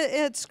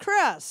 It's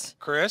Chris.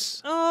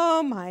 Chris?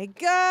 Oh my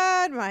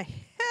God, my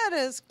head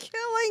is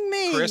killing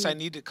me. Chris, I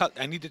need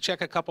to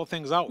check a couple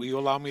things out. Will you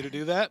allow me to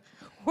do that?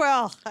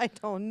 Well, I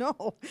don't know.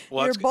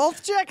 Well, You're it's-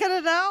 both checking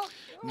it out?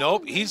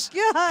 Nope, he's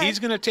God.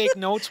 going to take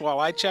notes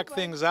while I check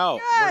things out.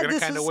 God, We're going to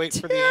this kind of is wait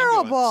for the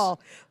ambulance. terrible.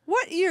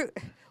 What you?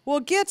 Well,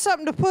 get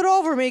something to put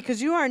over me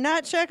because you are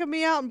not checking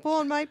me out and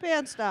pulling my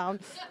pants down.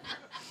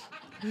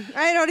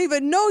 I don't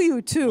even know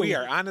you two. We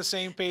are on the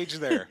same page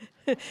there.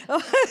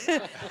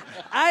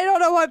 I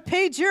don't know what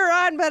page you're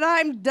on, but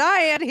I'm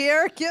dying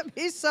here. Get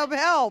me some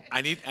help.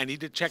 I need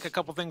to check a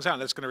couple things out.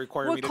 That's going to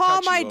require Well, me to call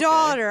touch my you, okay?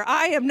 daughter.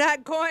 I am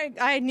not going.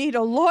 I need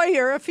a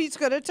lawyer if he's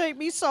going to take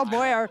me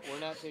somewhere. We're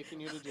not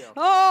taking you to jail.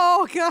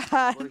 Oh,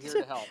 God. We're here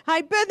to help.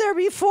 I've been there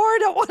before. I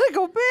don't want to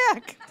go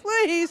back.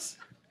 Please.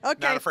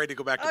 Okay. Not afraid to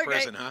go back to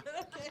prison, huh?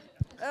 Okay.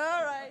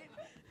 All right.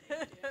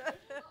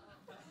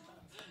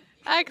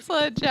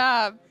 Excellent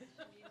job.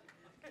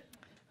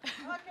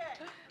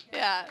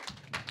 Yeah.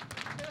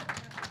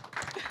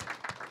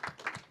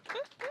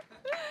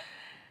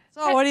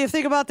 So, what do you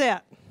think about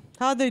that?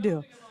 How'd they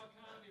do?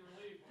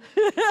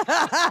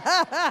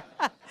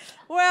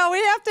 Well, we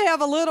have to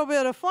have a little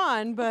bit of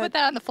fun, but Put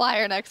that on the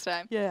flyer next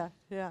time. yeah.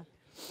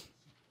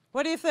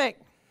 What do you think?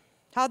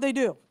 How'd they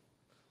do?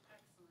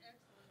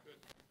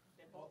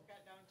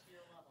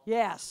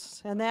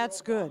 Yes, and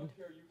that's good.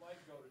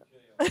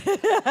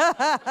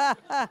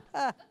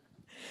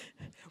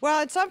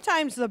 Well, and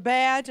sometimes the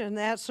badge and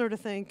that sort of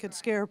thing could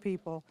scare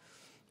people.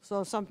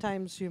 So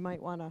sometimes you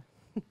might want to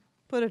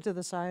put it to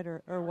the side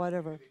or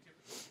whatever.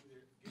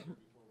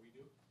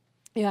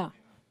 Yeah.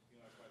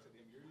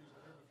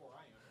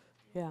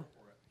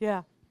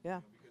 Yeah.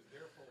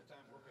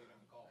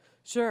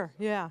 Sure,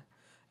 yeah.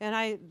 And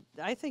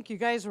I think you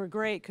guys were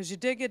great because you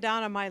did get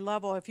down on my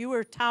level. If you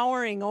were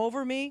towering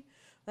over me,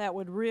 that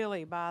would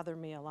really bother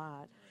me a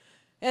lot.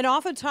 And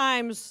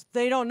oftentimes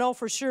they don't know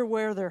for sure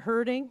where they're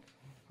hurting.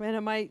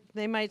 And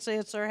they might say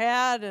it's their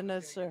head and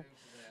it's their... Do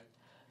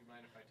you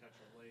mind if I touch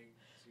her leg?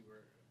 See where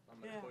I'm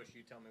going to push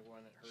you, tell me when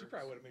it hurts. She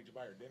probably would have made you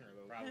buy her dinner,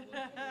 though.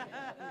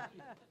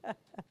 Probably.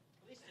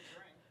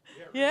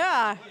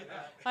 Yeah,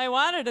 I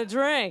wanted a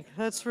drink,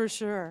 that's for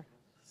sure.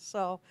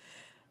 So,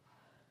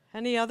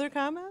 any other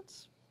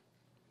comments?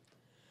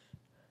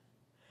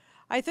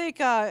 I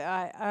think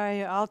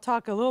I'll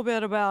talk a little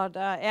bit about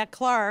at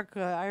Clark.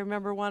 I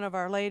remember one of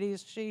our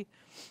ladies. The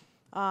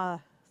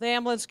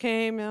ambulance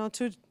came.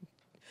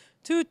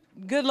 Two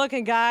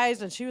good-looking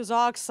guys, and she was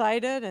all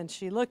excited. And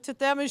she looked at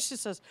them and she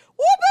says,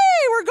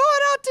 "Whoopee! We're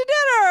going out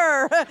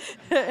to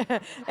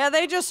dinner!" And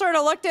they just sort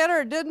of looked at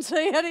her and didn't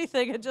say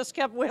anything and just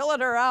kept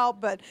wheeling her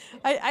out. But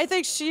I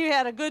think she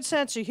had a good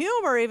sense of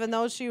humor, even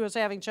though she was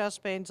having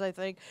chest pains, I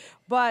think.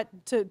 But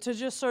to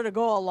just sort of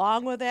go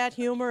along with that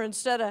humor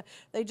instead of,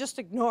 they just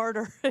ignored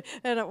her.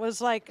 And it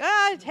was like,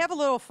 have a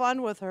little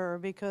fun with her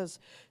because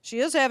she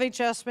is having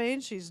chest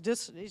pains.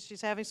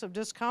 She's having some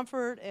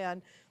discomfort,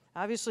 and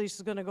obviously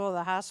she's going to go to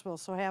the hospital,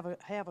 so have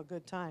a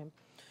good time.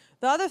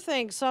 The other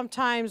thing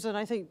sometimes, and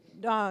I think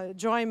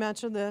Joy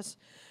mentioned this,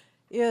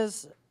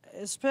 is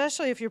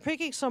especially if you're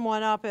picking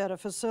someone up at a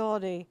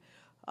facility,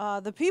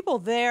 the people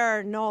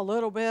there know a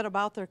little bit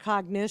about their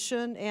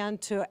cognition,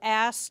 and to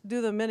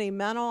do the mini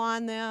mental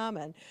on them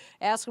and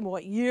ask them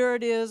what year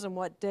it is and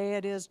what day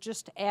it is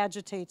just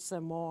agitates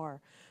them more.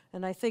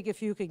 And I think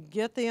if you can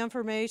get the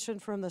information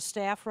from the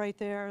staff right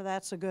there,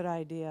 that's a good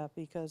idea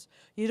because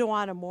you don't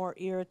want them more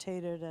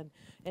irritated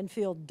and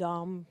feel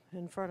dumb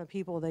in front of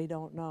people they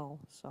don't know.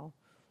 So.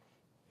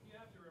 You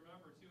have to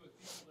remember, too, with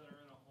people that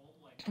are in a home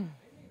like that,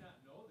 they may not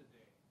know the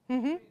day.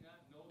 They may not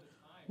know the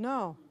time.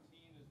 No. Their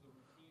routine is the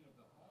routine of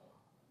the home.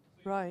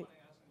 So you Right. want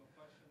to ask them a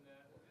question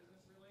that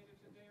isn't related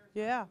to day or time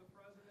Yeah. of the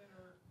president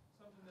or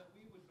something that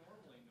we would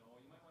normally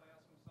know. You might want to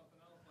ask them something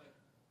else like,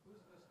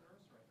 who's this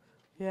nurse right here?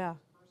 Who's Yeah.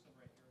 this person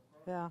right here?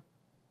 Yeah.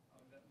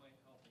 That might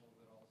help a little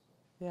bit also.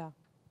 Yeah.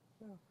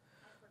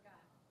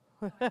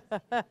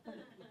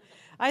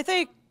 I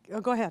think,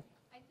 go ahead.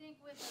 I think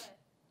with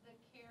the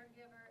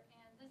caregiver,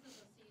 and this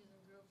is a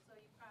seasoned group, so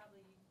you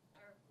probably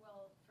are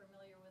well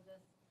familiar with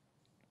this.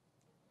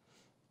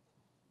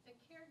 The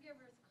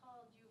caregivers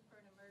called you for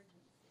an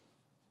emergency.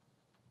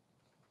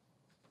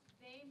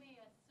 They may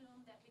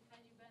assume that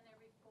because you've been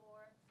there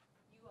before,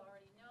 you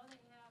already know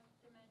they have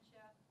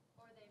dementia,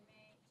 or they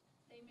may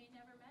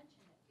never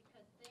mention it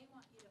because they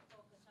want you to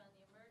focus on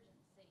the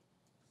emergency.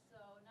 So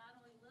not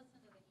only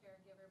listen to the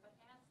caregiver, but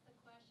ask the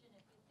question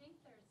if you think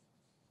there's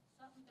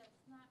something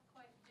that's not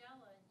quite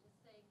gelling, just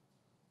say,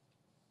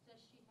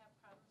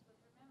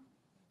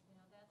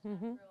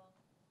 Mm-hmm.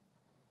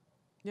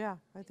 Yeah,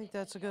 I think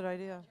that's a good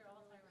idea.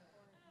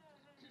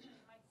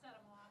 Might set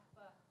them off,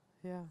 but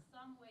Yeah.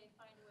 some way,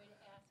 find a way to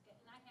ask it.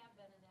 And I have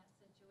been in that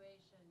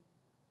situation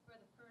where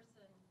the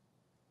person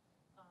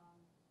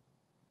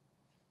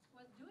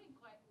was doing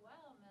quite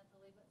well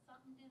mentally, but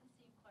something didn't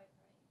seem quite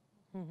right.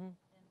 Mm-hmm.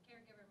 And the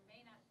caregiver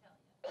may not tell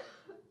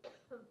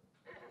you.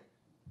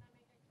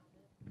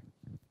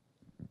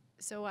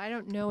 So I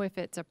don't know if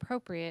it's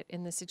appropriate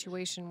in the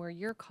situation where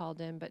you're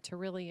called in, but to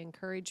really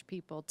encourage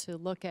people to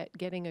look at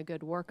getting a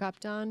good workup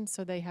done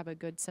so they have a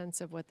good sense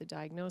of what the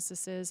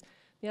diagnosis is.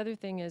 The other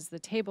thing is the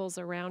tables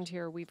around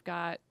here,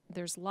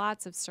 there's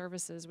lots of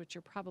services, which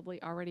you're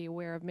probably already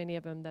aware of many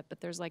of them, but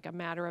there's like a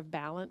matter of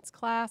balance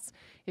class.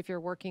 If you're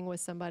working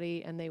with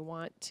somebody and they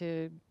want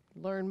to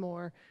learn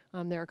more,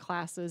 there are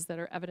classes that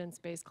are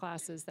evidence-based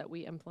classes that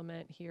we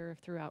implement here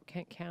throughout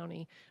Kent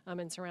County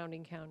and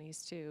surrounding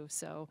counties too.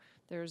 So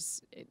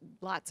there's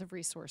lots of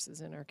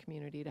resources in our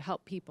community to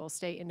help people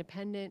stay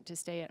independent, to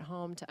stay at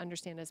home, to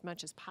understand as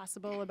much as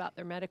possible about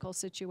their medical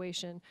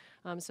situation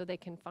so they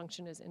can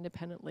function as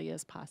independently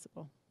as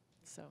possible.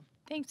 So.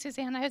 Thanks,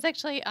 Suzanne. I was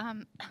actually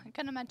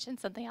going to mention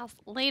something else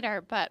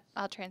later, but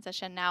I'll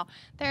transition now.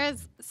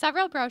 There's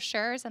several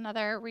brochures and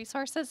other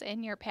resources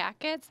in your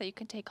packets that you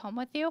can take home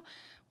with you.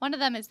 One of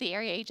them is the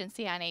Area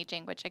Agency on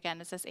Aging, which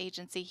again is this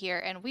agency here,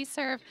 and we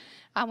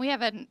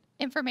have an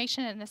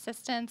information and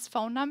assistance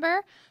phone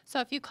number.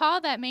 So if you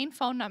call that main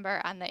phone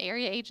number on the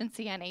Area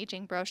Agency on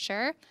Aging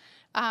brochure,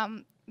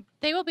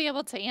 they will be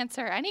able to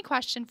answer any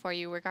question for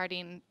you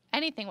regarding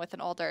anything with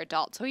an older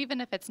adult. So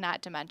even if it's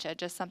not dementia,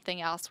 just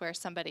something else where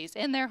somebody's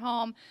in their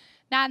home,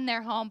 not in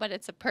their home, but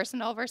it's a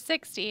person over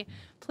 60,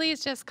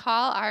 please just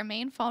call our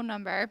main phone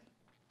number.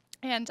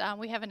 And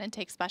we have an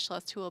intake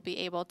specialist who will be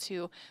able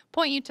to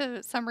point you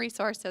to some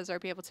resources or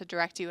be able to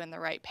direct you in the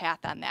right path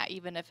on that,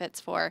 even if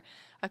it's for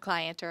a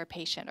client or a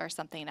patient or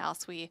something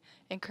else. We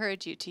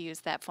encourage you to use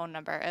that phone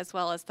number as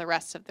well as the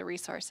rest of the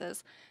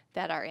resources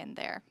that are in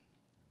there.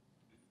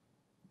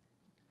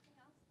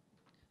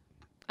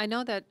 I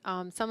know that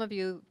some of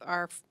you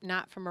are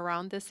not from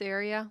around this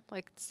area,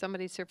 like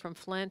somebody's here from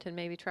Flint and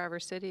maybe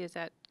Traverse City. Is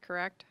that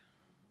correct?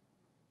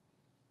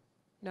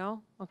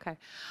 No? Okay.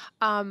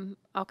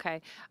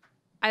 Okay.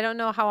 I don't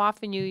know how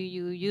often you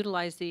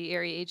utilize the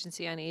Area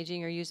Agency on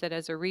Aging or use it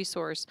as a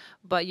resource,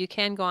 but you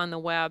can go on the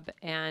web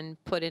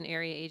and put in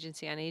Area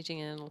Agency on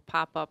Aging and it'll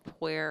pop up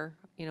where,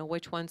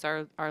 which ones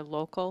are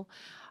local.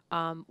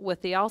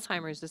 With the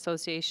Alzheimer's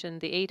Association,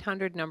 the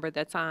 800 number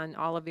that's on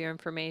all of your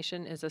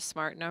information is a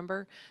smart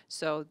number.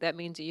 So that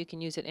means that you can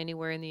use it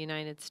anywhere in the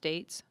United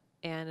States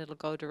and it'll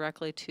go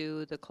directly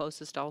to the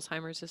closest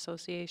Alzheimer's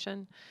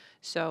Association.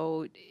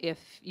 So if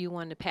you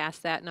want to pass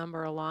that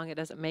number along, it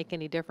doesn't make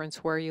any difference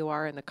where you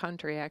are in the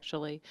country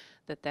actually,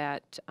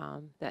 that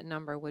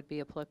number would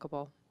be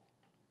applicable.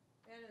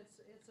 And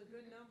it's a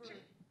good number to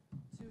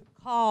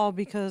call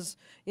because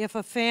if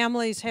a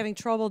family's having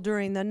trouble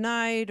during the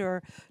night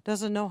or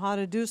doesn't know how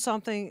to do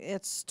something,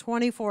 it's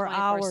 24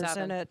 hours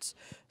and it's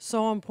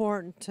so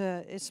important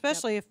to,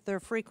 especially if they're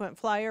frequent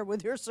flyer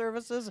with your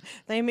services,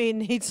 they may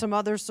need some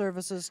other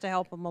services to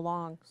help them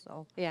along.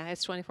 So yeah,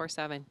 it's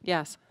 24/7.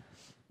 Yes.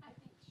 I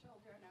think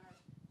children are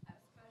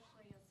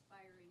especially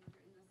aspiring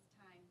during this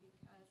time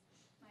because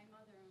my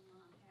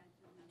mother-in-law had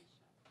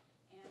dementia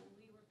and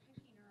we were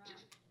picking her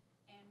up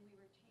and we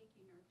were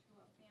taking her to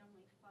a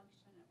family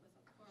function. It was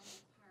a formal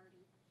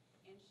party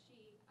and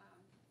she,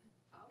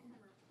 out from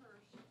her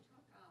purse, she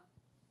took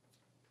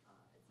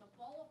it's a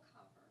bowl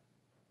cover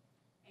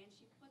and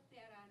she put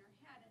that on her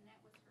head and that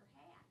was her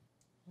hat.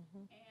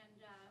 And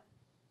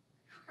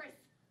of course,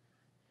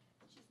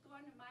 she's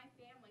going to my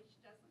family, she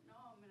doesn't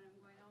know them, and I'm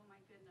going, oh my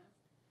goodness.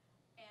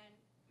 And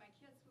my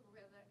kids were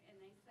with her, and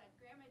they said,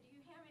 Grandma, do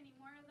you have any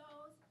more of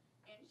those?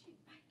 And she,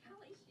 by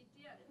golly, she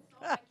did, and so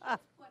my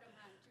kids put them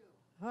on too.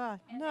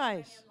 And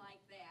nice. they went in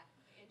like that,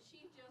 and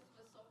she just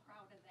was so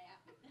proud of that.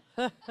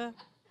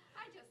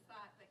 I just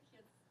thought that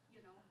kids,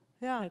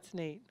 Yeah, that's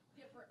neat.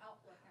 different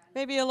outlook on it.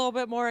 Maybe a little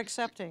bit more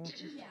accepting.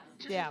 Yes,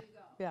 Yeah, there you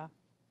go. yeah.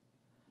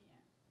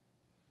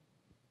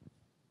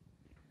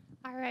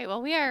 All right, well,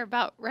 we are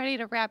about ready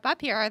to wrap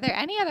up here. Are there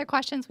any other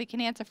questions we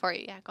can answer for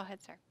you? Yeah, go ahead,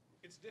 sir.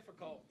 It's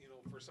difficult,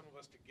 for some of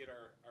us to get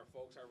our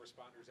folks, our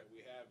responders that we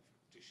have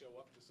to show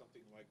up to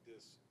something like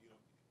this,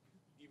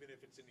 even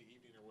if it's in the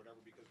evening or whatever,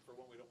 because for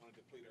one, we don't want to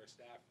deplete our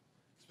staff,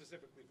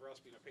 specifically for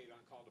us being a paid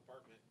on-call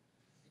department.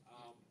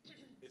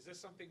 Is this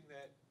something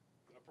that,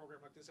 a program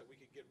like this, that we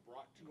could get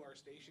brought to our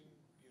station,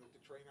 to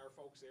train our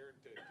folks there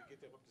and to get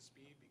them up to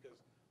speed?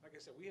 Because, like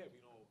I said, we have,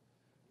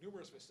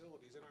 numerous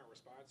facilities in our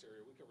response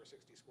area. We cover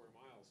 60 square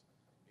miles.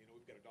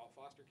 We've got adult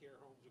foster care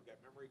homes, we've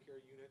got memory care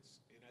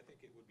units, and I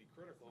think it would be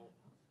critical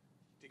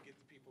to get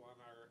the people on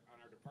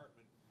our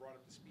department brought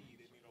up to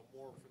speed and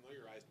more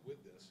familiarized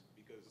with this,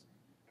 because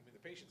the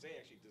patients, they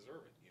actually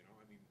deserve it.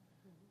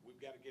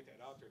 We've got to get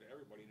that out there to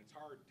everybody, and it's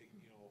hard to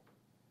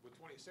with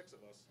 26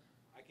 of us,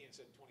 I can't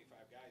send 25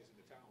 guys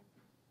into town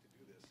to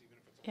do this, even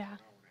if it's only an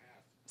hour and a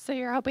half. So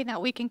you're hoping that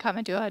we can come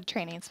and do a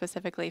training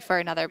specifically for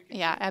another,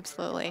 yeah,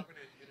 absolutely.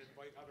 And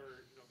invite other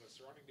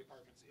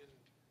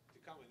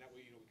you come, and that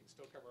way, we can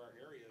still cover our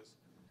areas,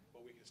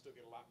 but we can still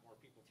get a lot more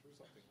people through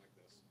something like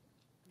this.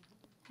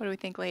 What do we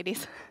think,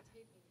 ladies?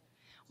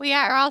 We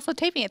are also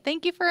taping it.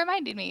 Thank you for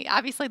reminding me.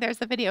 Obviously, there's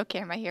the video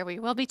camera here. We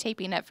will be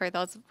taping it for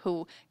those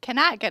who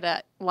cannot get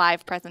a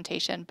live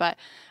presentation, but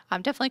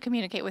definitely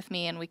communicate with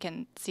me, and we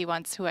can see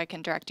once who I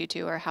can direct you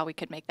to or how we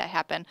could make that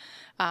happen.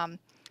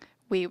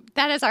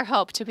 That is our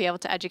hope, to be able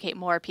to educate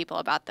more people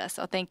about this.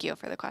 So thank you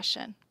for the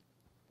question.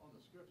 On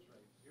the scripts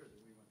right here that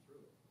we went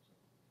through it.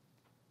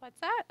 What's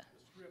that?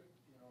 The script,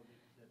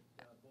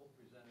 that both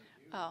presented to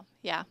you. Oh,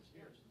 yeah. Is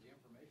here, so the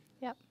information is.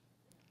 Yep.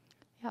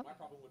 Yep. My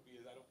problem would be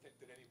is I don't think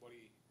that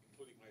anybody,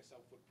 including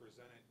myself, would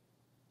present it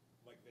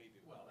like they do.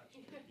 Well, that's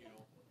true.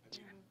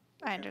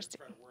 I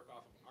understand. Try to work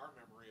off of our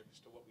memory of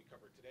just what we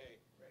covered today,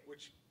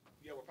 which,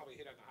 we'll probably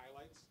hit on the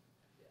highlights,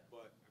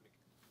 but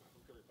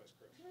who can replace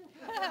Chris?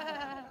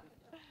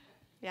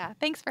 Yeah,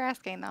 thanks for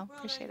asking, though. Well,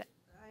 Appreciate it.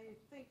 I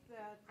think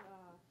that,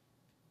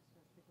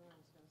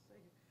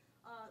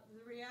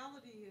 the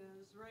reality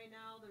is, right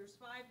now, there's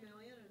 5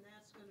 million, and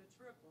that's gonna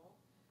triple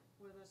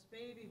with us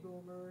baby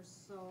boomers,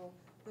 so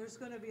there's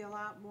gonna be a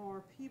lot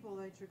more people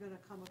that you're gonna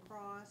come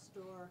across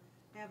or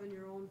have in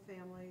your own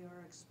family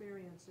or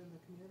experience in the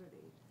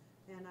community.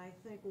 And I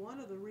think one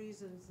of the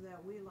reasons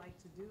that we like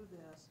to do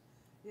this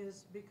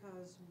is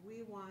because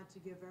we want to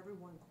give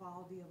everyone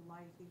quality of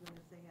life, even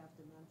if they have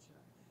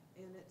dementia.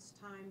 And it's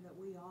time that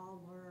we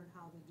all learn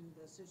how to do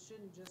this. It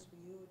shouldn't just be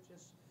you, it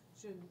just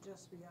shouldn't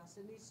just be us.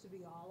 It needs to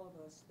be all of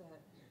us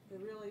that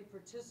really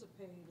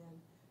participate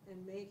in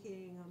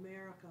making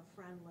America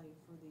friendly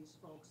for these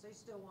folks. They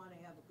still want to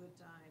have a good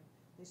time.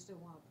 They still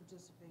want to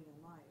participate in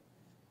life.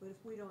 But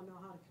if we don't know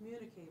how to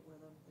communicate with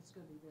them, it's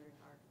going to be very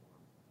hard for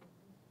them.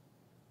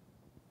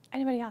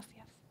 Anybody else?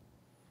 Yes.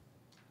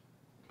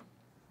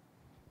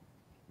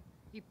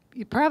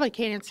 You probably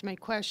can't answer my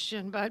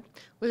question, but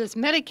with this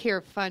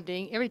Medicare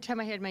funding, every time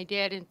I had my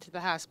dad into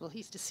the hospital,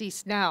 he's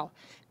deceased now,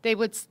 they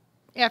would,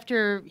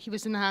 after he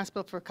was in the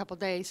hospital for a couple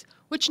days,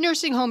 which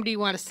nursing home do you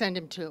want to send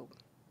him to?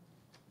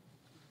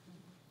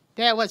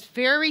 That was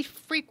very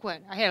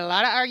frequent. I had a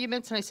lot of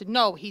arguments, and I said,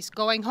 no, he's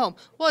going home.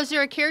 Well, is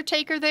there a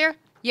caretaker there?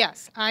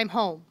 Yes, I'm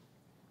home.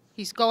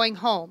 He's going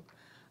home.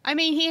 I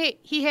mean,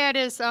 he had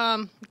his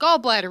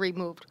gallbladder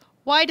removed.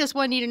 Why does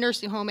one need a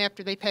nursing home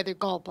after they've had their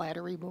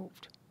gallbladder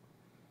removed?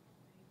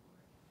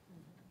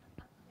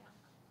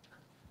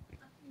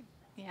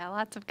 Yeah,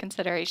 lots of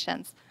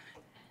considerations.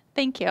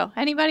 Thank you.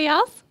 Anybody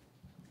else?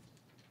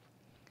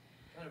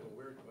 Kind of a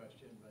weird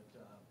question, but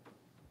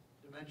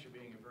dementia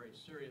being a very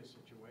serious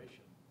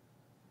situation,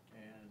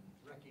 and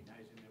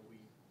recognizing that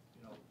we,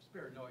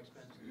 spare no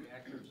expense to the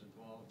actors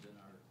involved in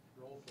our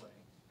role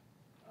playing,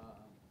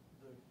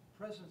 the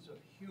presence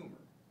of humor,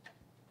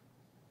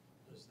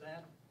 does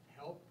that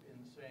help in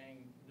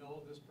saying,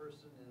 no, this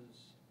person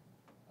is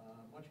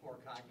much more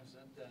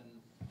cognizant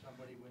than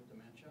somebody with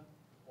dementia,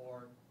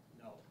 or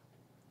no?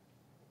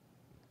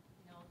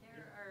 No,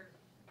 there are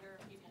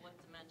people with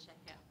dementia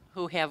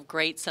who have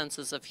great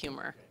senses of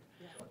humor.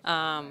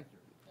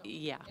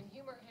 Yeah. And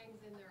humor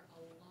hangs in there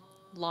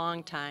a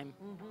Long time.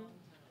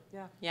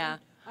 Yeah. Yeah.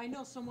 I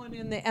know someone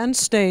in the end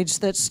stage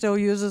that still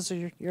uses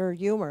your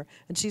humor,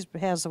 and she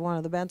has one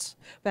of the best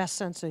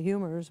sense of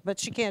humors, but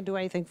she can't do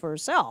anything for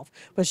herself,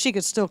 but she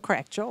could still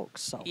crack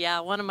jokes. So.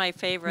 Yeah, one of my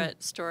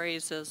favorite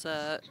stories is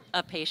a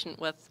patient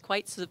with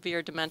quite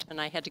severe dementia,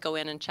 and I had to go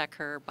in and check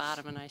her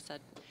bottom, and I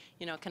said,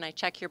 can I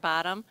check your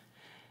bottom?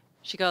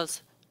 She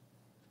goes,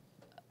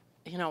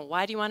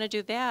 why do you want to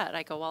do that?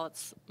 I go, well,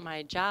 it's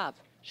my job.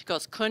 She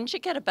goes, couldn't you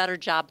get a better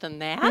job than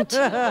that?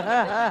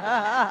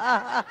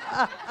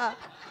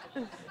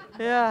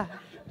 Yeah.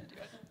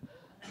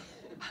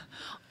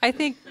 I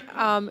think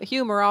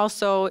humor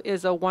also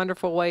is a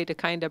wonderful way to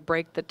kind of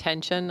break the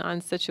tension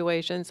on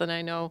situations, and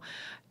I know,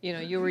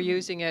 you were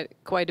using it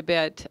quite a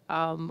bit.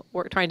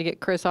 We're trying to get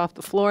Chris off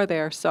the floor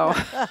there, so.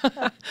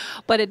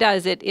 But it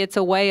does. It's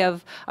a way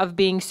of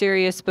being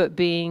serious, but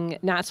being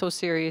not so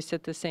serious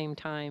at the same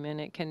time, and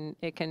it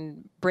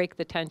can break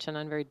the tension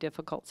on very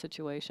difficult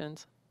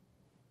situations.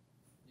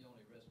 The only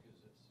risk is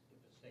if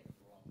it's taken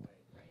the wrong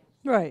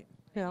way. Right.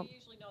 Yeah.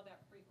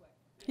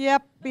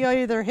 Yep, be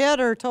either hit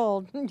or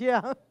told.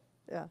 Yeah,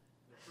 yeah.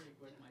 Pretty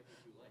quick might be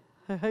too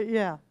late.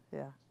 Yeah,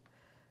 yeah.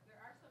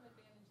 There are some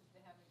advantages to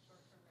having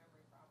short-term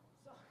memory problems.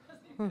 So,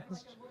 you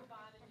can move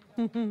on and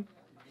you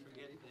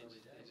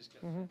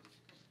don't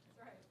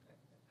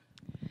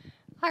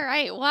All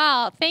right.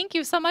 Well, thank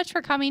you so much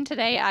for coming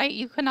today.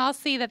 You can all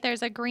see that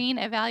there's a green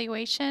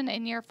evaluation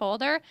in your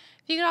folder.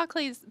 If you could all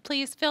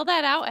please fill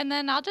that out, and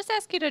then I'll just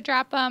ask you to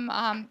drop them.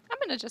 I'm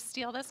going to just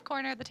steal this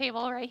corner of the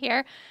table right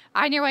here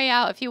on your way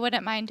out, if you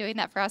wouldn't mind doing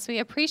that for us. We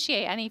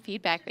appreciate any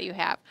feedback that you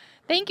have.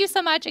 Thank you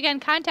so much. Again,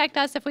 contact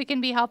us if we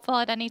can be helpful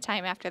at any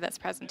time after this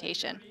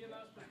presentation.